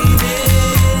made it.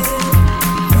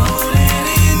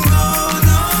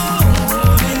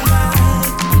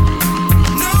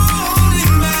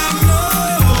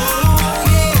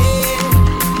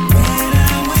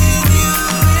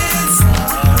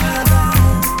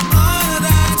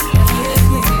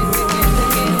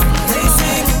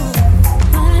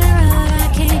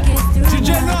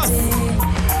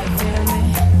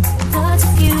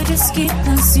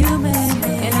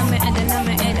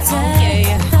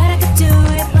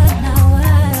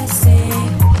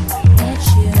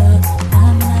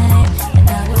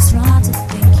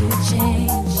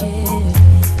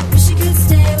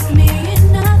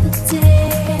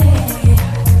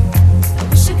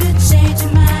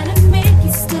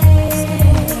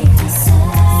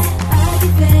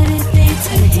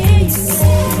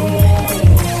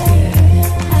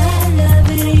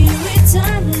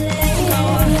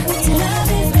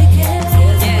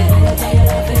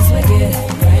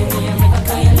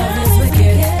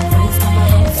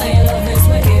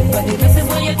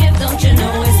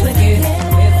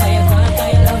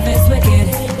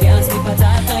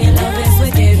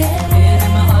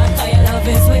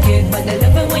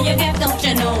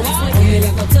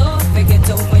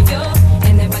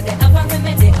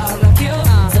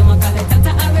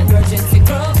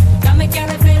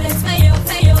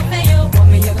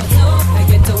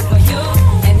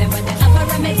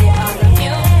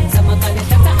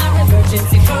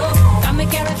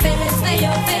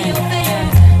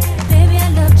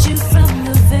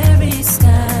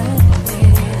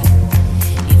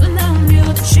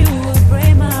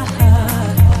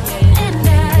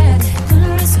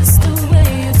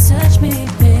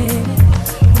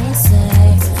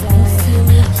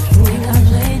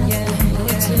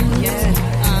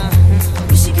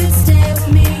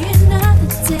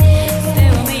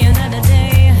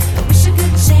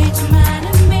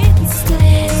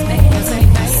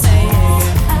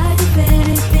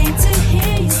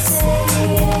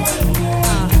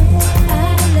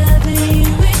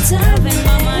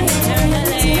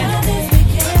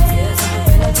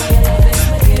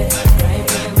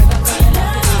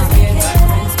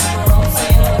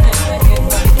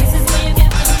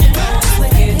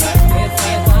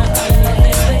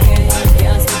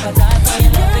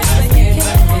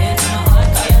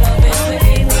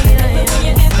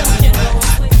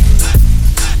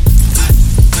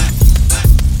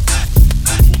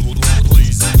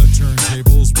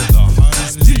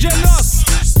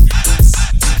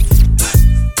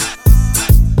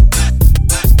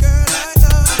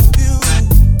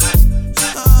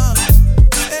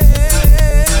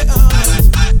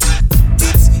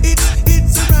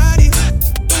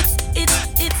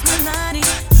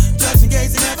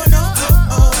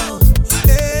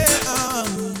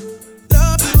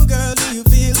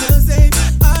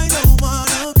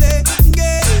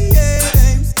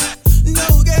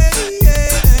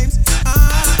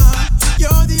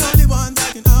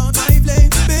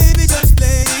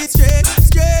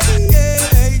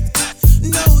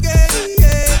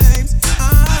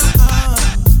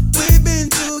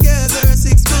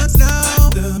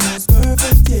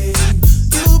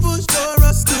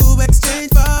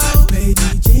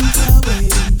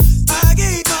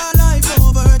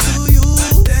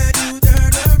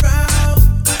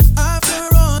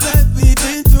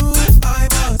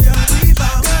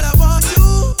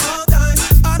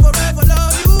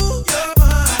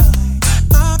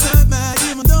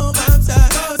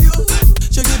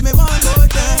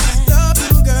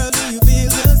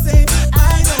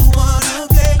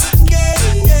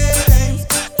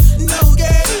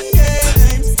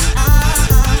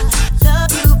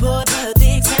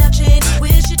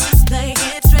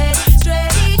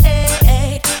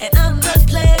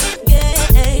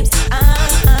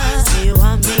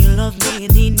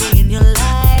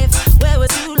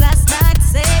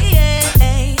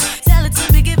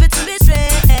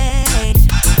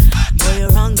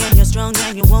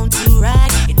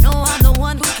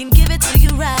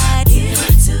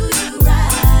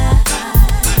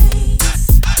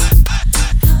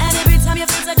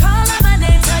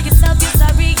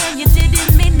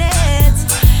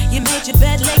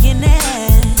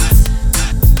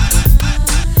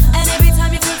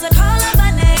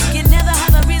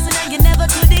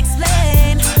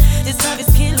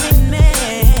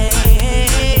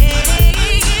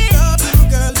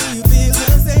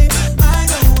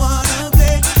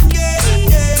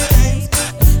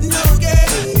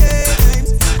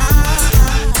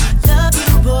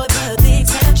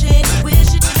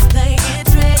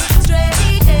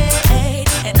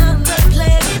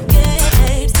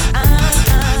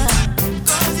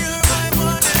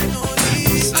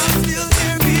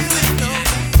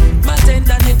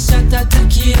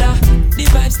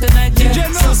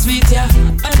 sweet, yeah.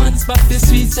 My man's back the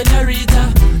sweet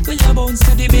señorita. When you bounce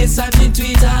to the bass and the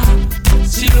tweeter.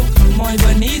 She look muy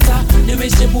bonita. The way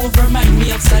she move remind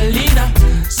me of Selena.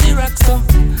 She rocks so,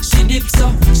 she dips so.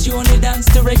 She only dance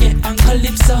to reggae and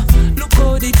calypso. Look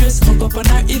how the dress hook up on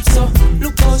her hips so.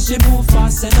 Look how she move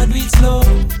fast and not do it slow.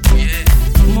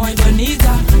 Muy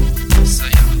bonita.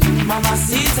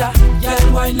 Mamacita.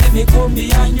 Girl, wine let me come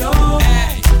behind you.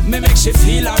 Hey, me make she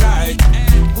feel alright.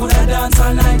 Coulda dance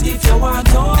all night if you want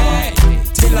to. Hey,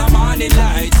 till the morning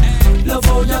light. Love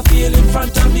how you feel in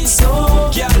front of me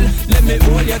so. Girl, let me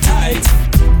hold you tight.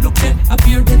 Look at up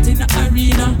here getting the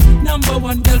arena. Number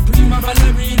one girl, prima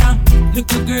ballerina.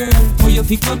 Little girl, how you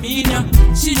think of me ya?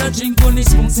 She don't drink only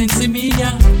spoon since me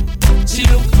ya. She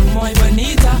look muy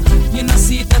bonita. You know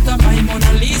see that I'm my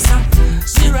Mona Lisa.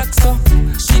 She rocks so,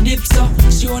 she dips so.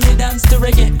 She only dance to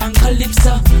reggae and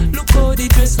calypso. Look how the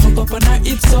dress hook up on her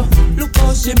hips so. Look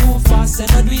how she move fast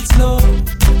and not do it slow.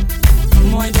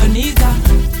 Muy bonita.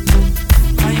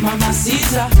 My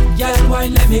mamacita. Girl,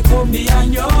 wine let me come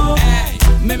behind you. Hey,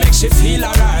 me make she feel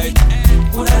alright.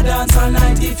 Coulda dance all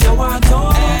night if you want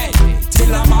to. Hey, till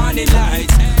the morning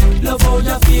light. Love how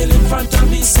you feel in front of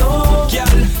me so.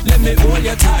 Girl, let me hold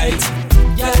you tight.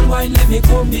 Girl, wine let me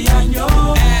come behind you.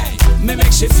 Hey, me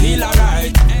make she feel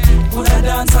alright. Coulda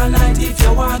dance all night if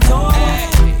you want to. Hey,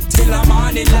 till the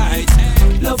morning light.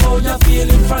 Love how you feel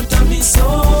in front of me so.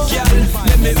 Girl,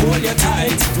 let me hold you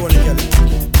tight.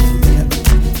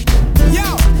 Yo,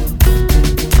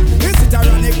 this is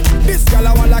ironic. This girl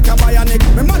I want like a bionic.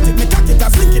 Me magic, me cock it, I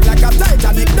slick it like a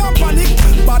Titanic. Don't panic,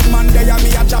 bad man there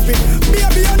me a chop it.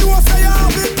 Baby, you know say you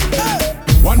have it. Hey.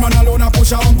 One man alone a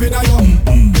push a hump in a you.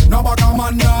 No back a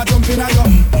man nah jump in a you.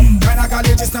 Kinda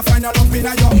college is no final lump in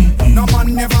a you. No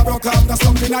man never broke up, no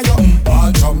slump in a you.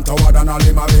 All jump toward and all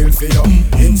him a bill for you.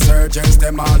 Insurgents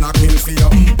them all a kill for you.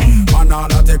 Man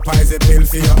all a take poison pill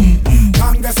for you.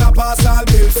 Congress a pass all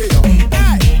bill for you.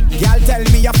 Hey, girl tell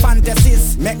me your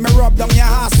fantasies. Make me rub down your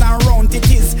ass and round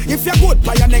titties. If you're good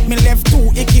by your neck, me left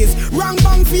two ickies. Wrong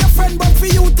bang for your friend, but for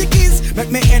you tickies. Make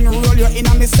me enroll you in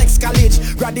a me sex college.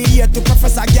 Graduate to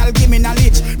professor, girl give me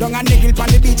knowledge. Down a niggle on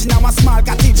the beach, now a small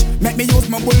cottage. Make me use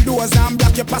my bulldozer and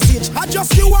block your passage. I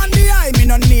just you and the eye, me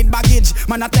no need baggage.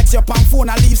 Man I text your pan phone,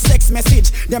 I leave sex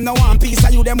message. Them no want piece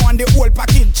of you, them want the whole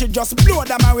package. She just blow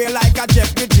them away like a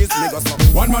Jeff Bridges.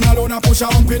 One man alone a push a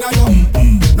hump in a you.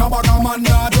 No bag a man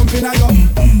nah jump in a you.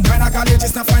 Kinda college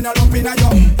is no final lump in a you.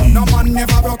 No man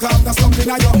never broke up, no slump in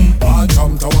a you. All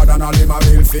jump toward and all him a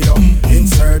bill for you.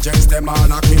 Insurgents them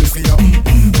all a kill for you.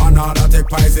 Man all a take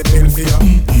poison pill for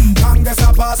you. Congress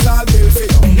a pass all bill for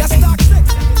you. Let's talk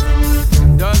sex.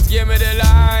 Just give me the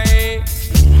light.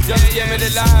 Just give me the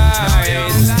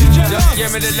light. Just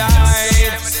give me the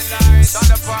light.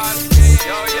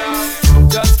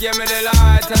 Just give me the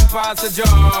light and pass the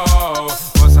joe.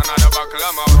 What's another buckle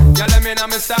of more? Yeah, let me know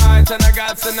my sights and I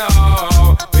got to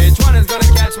know which one is gonna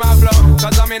catch my flow.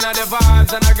 Cause I'm in the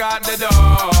vibes and I got the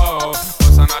dough.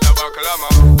 What's another buckle of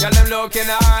more? Yeah, them looking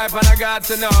hype and I got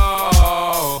to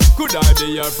know. Could I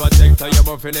be your protector? You're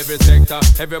buff in every sector.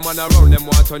 Every man around them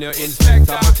want on your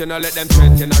inspector. But you know let them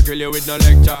threaten, I grill you with no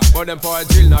lecture. But them for a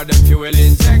drill, now them fuel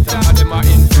injector. And them a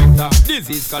infector,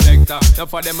 disease collector. Now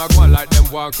for them a go like them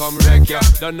want come wreck ya.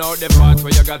 Don't know the part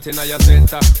where you got in your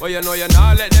center. But you know you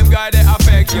not let them guy they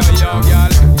affect you, yo, girl.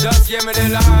 Just give me the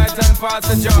light and pass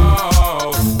the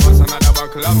joe. What's another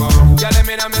buckle of more? Yeah, let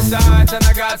me know my sight and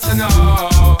I got to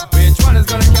know which one is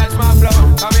gonna catch my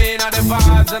flow. Come in on the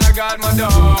vibes and I got my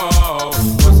dough.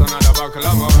 What's another buckle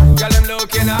of more? Yeah, them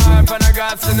looking hype and I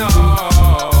got to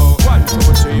know 1, 2,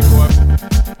 3, 4.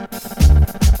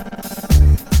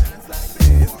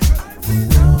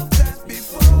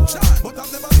 But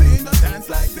I've never seen a dance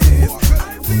like this.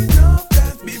 I've seen enough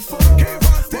dance before.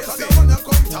 But I don't wanna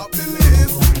come top the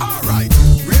list. Alright,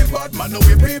 real bad man,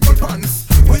 we people pants.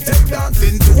 We take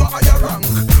dancing to a higher rank.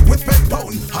 With pen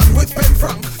pound and with pen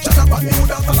franc. Shut up and new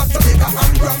dance like Jamaica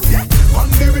and Grand. Yeah, on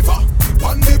the river,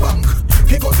 on the bank.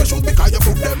 Kick out the shoes because you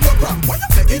put them no cramp. Why you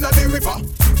taking on the river,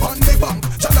 on the bank.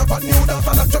 Shut up and new dance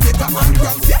like Jamaica and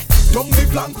Grand. Yeah, down the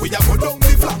flank, we a go down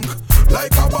the flank.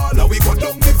 Like a baller, we go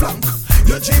down the flank.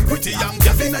 You're cheap, pretty young,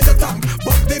 gas in your tank.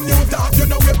 But them new dance, you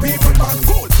know where people man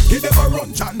cool. Give them a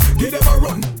run, Chan, give them a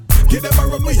run. Give them a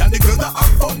run, we and the girls that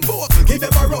have fun. Both, give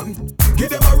them a run, give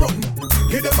them a run.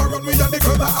 Give them a run, we and the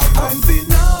girls that have fun. I've seen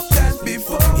enough dance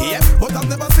before. Yeah, but I've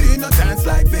never seen a dance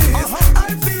like this.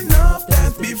 I've seen enough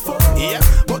dance before. Yeah,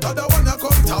 but I don't wanna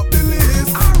come top the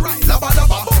list. Alright, lava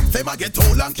lava. Them a get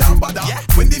old and can't bother. Yeah.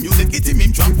 When the music hit him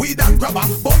drunk weed and grabber.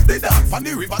 Bust the dance from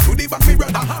the river to the bank, me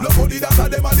brother. Love how the dance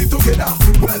and them a live together.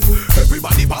 Well,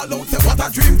 everybody ball out, say what a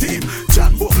dream team.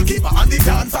 John Bull keeper and the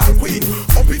dancer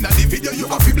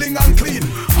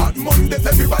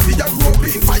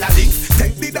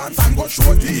go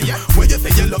shorty. When you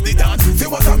say you love the dance, say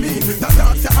what I mean. The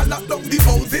dance you lock down the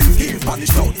housing scheme. Spanish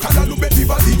town, Kalalu, Betty,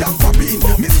 Valley, and Papine.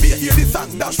 Miss me hear the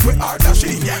song dash where are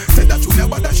dashing. Say that you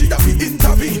never dash, she have to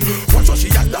intervene. Watch what she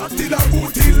a dance till her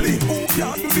booty lean. Who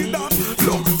can do the dance?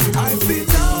 Look, I've seen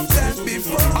love dance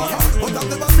before, but I've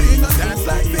never seen a dance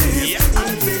like this.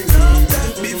 I've seen love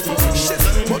dance before, shit,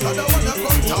 but I don't wanna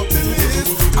come top the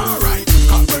list. Alright,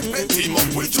 corporate team up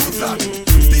with you plan.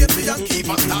 Stay free and keep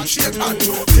a star shake hand.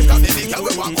 Take a the nigga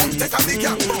we want come take a the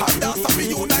gang. And dance up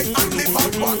unite and live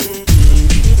as one.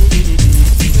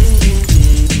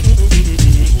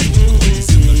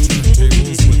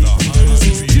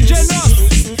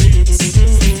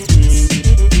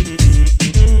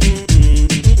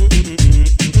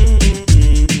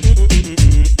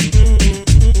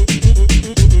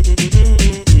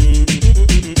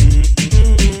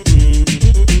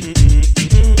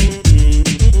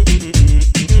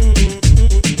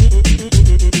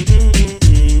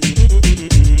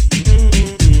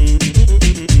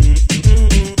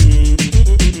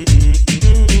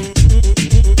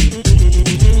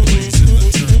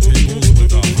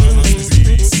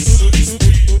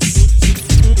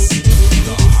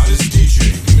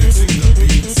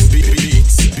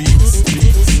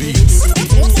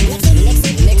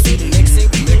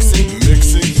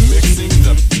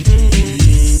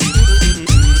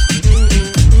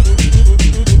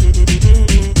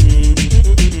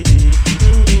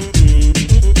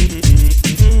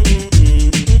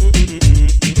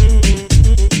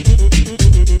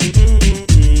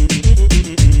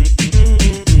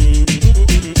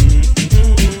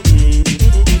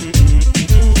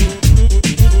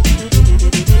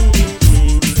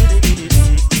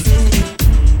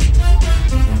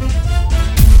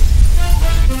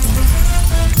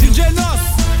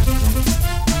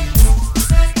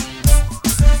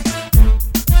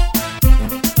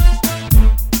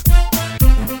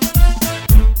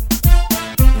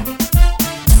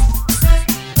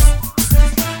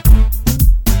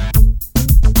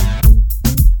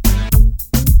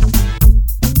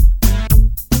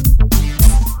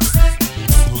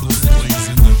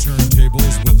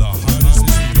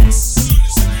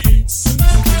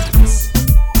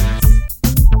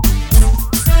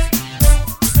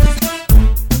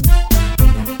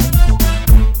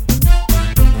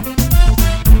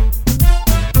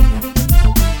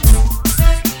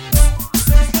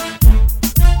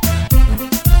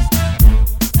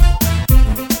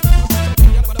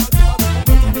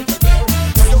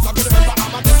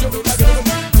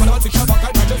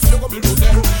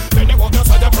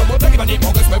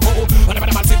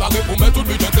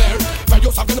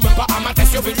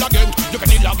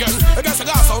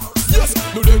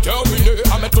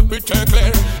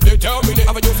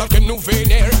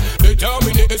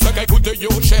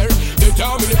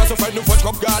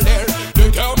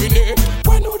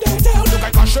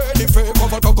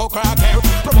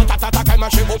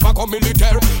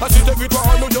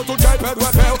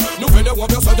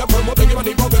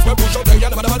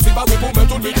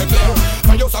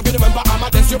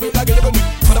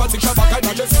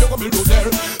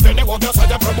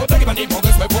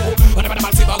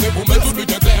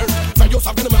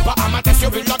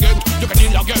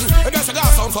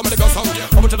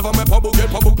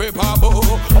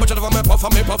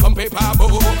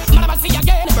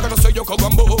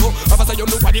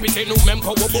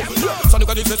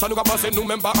 Nous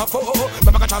même pas à faux.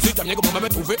 Mais pas qu'à chasser, t'aimes comment me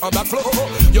trouver en back flow.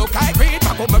 Yo, qu'à écrire,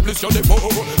 pas comme plus sur les mots.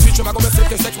 Si tu m'as comme c'est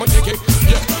tes sex, mon ticket.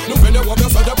 Nous venons voir bien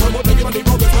ça, de promo, t'es qui m'a dit,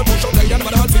 bon, de faire pour chanter. Y'en a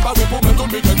madame, c'est pas pour mettre tout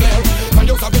le micro clair. Mais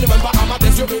yo, ça vient même pas à ma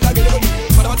tête, sur la gueule.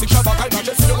 Madame, c'est que je vais pas cailler,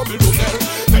 je suis comme le loser.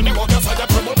 Venez voir bien ça, de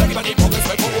promo, t'es qui m'a dit, bon, de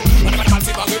faire pour. Madame,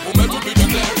 c'est pas pour mettre tout le micro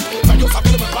clair. Mais yo, ça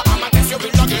vient même pas à ma tête, sur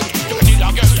la gueule. Tu me dis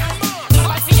la gueule.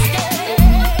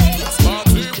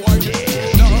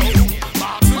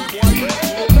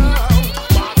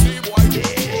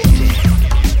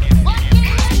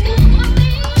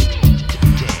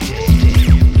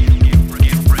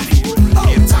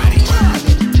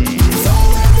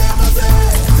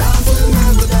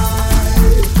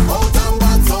 Oh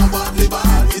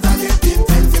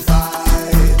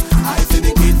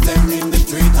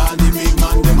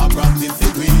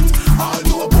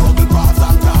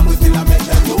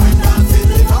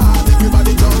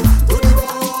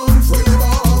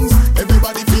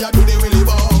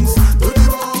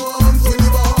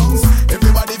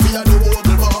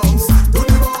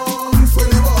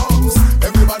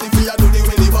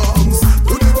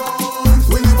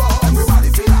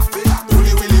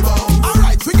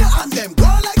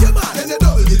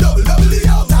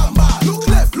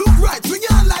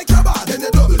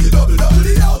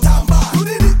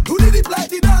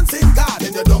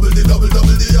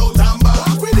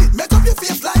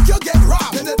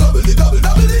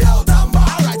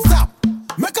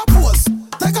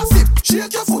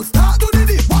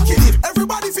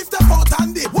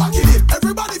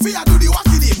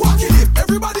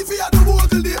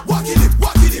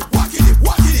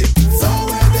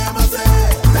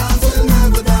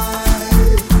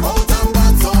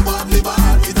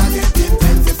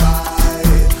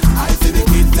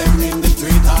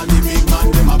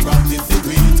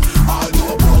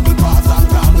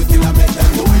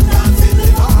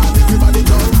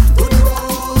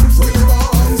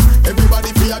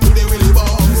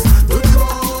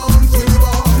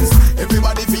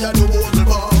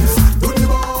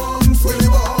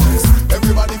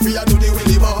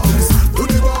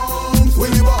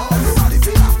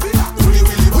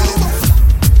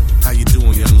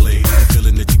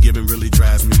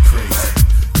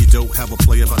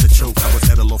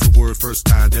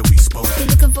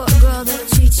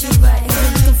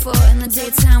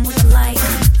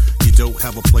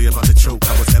boy about to choke.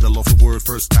 I was at a loss for word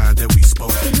first time that we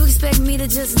spoke. Can you expect me to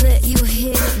just let you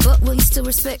hit it? But will you still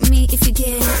respect me if you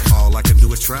get it? All I can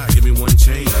do is try, give me one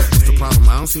chance. What's the problem?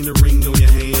 I don't see the ring on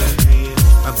your hand.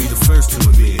 I'll be the first to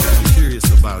admit I'm curious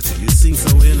about you. You seem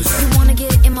so innocent. You wanna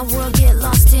get in my world, get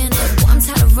lost in it. Boy, I'm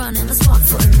tired of running, let's walk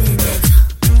for a minute.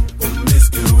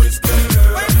 Promiscuous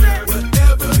girl,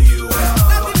 whatever you are,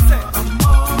 I'm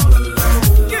all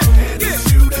alone, and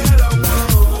it's you that I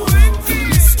want.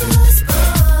 Promiscuous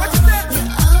girl, you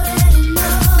already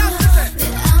know that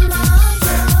I'm all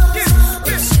yours.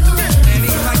 But you ain't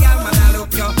If a girl man a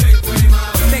look you,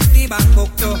 sexy back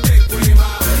book you,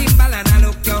 Timbaland a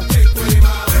look you,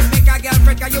 make a girl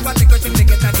freak you want to go to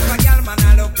take it. And if a girl man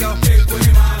a look you,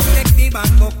 sexy back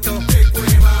book you,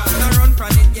 no run from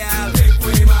it, girl.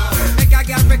 Make a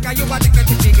girl freak you want to go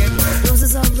to take it.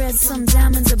 Roses are red, some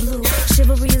diamonds are blue.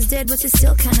 Chivalry is dead, but you're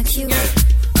still kinda cute.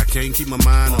 I can't keep my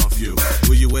mind off you.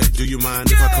 Where you at? Do you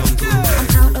mind if I come through? I'm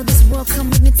out of this world, come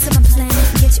with me to my planet.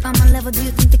 Get you on my level, do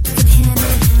you think that you could handle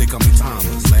it? They call me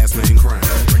Thomas, last name Crown.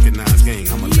 Recognize gang,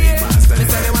 I'ma lay my stand. Me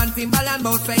say the one Timbaland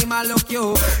bout say him a look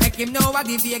you. Make him know what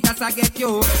the Vegas I get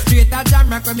you. Straight a jam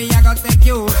rock when me I go take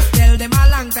you. Tell them a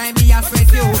long time me a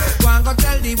sweat you. Go and go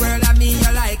tell the world that me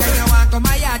you like. And you want come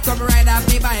my yard, come ride off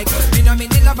me bike. Me know me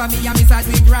the love of me and me start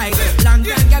with right. Long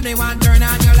time girl me want turn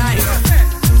on your life.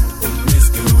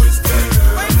 Promiscuous girl,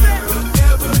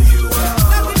 whatever you are,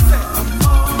 I'm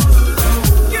all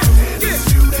alone, and it's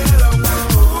you that I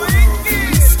want.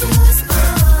 Promiscuous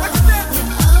girl, you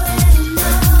already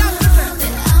know that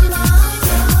I'm all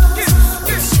yours.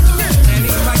 But you And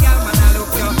if a girl man a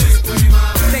look you,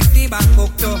 sexy back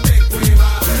book you,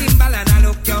 Timbaland a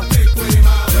look you,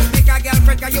 make a girl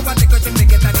freak you want to go to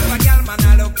take it. And if a girl man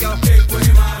a look you,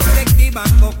 sexy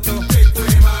back book you,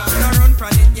 no run from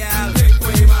it, girl.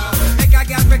 Make a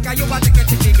girl freak you want to go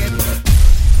to take it.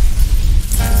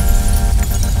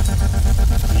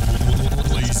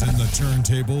 Blazing the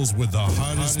turntables with the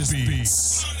hottest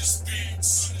beats.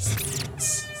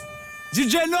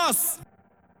 DjNos